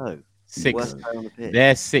 oh no, 6.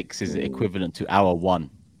 Their 6 is equivalent to our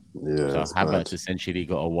 1. Yeah, so Havertz essentially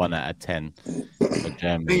got a 1 out of 10 for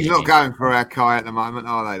Germany. He's not going for our Kai at the moment,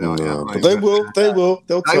 are they? But they will.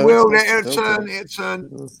 They'll turn.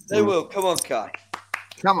 They will. Come on, Kai.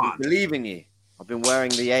 Come on. I believe in you. I've been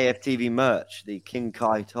wearing the AFTV merch, the King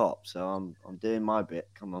Kai top, so I'm doing my bit.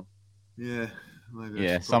 Come on. Yeah.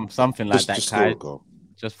 Yeah, something like that, Kai.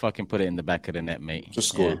 Just fucking put it in the back of the net, mate. Just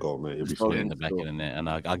score a goal, mate. Just put it in the back of the net, and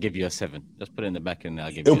I'll give you a 7. Just put it in the back of the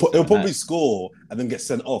net. He'll probably score and then get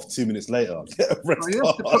sent off 2 minutes later. You have to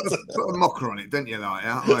put a mocker on it, don't you? Then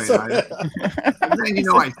you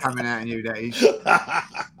know he's coming out in you days.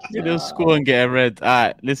 He'll score and get a red. All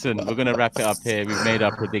right, listen, we're going to wrap it up here. We've made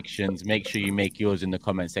our predictions. Make sure you make yours in the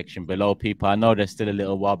comment section below, people. I know there's still a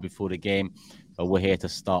little while before the game, but we're here to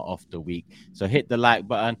start off the week. So hit the like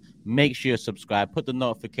button, make sure you subscribe, put the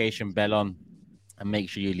notification bell on, and make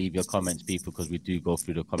sure you leave your comments, people, because we do go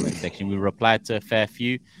through the comment section. We reply to a fair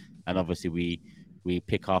few, and obviously we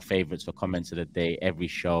pick our favorites for comments of the day every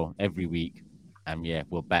show, every week. And yeah,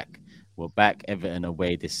 we're back. We're back. Everton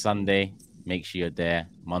away this Sunday. Make sure you're there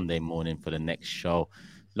Monday morning for the next show.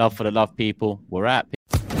 Love for the love, people. We're at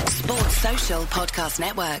Sports Social Podcast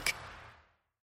Network.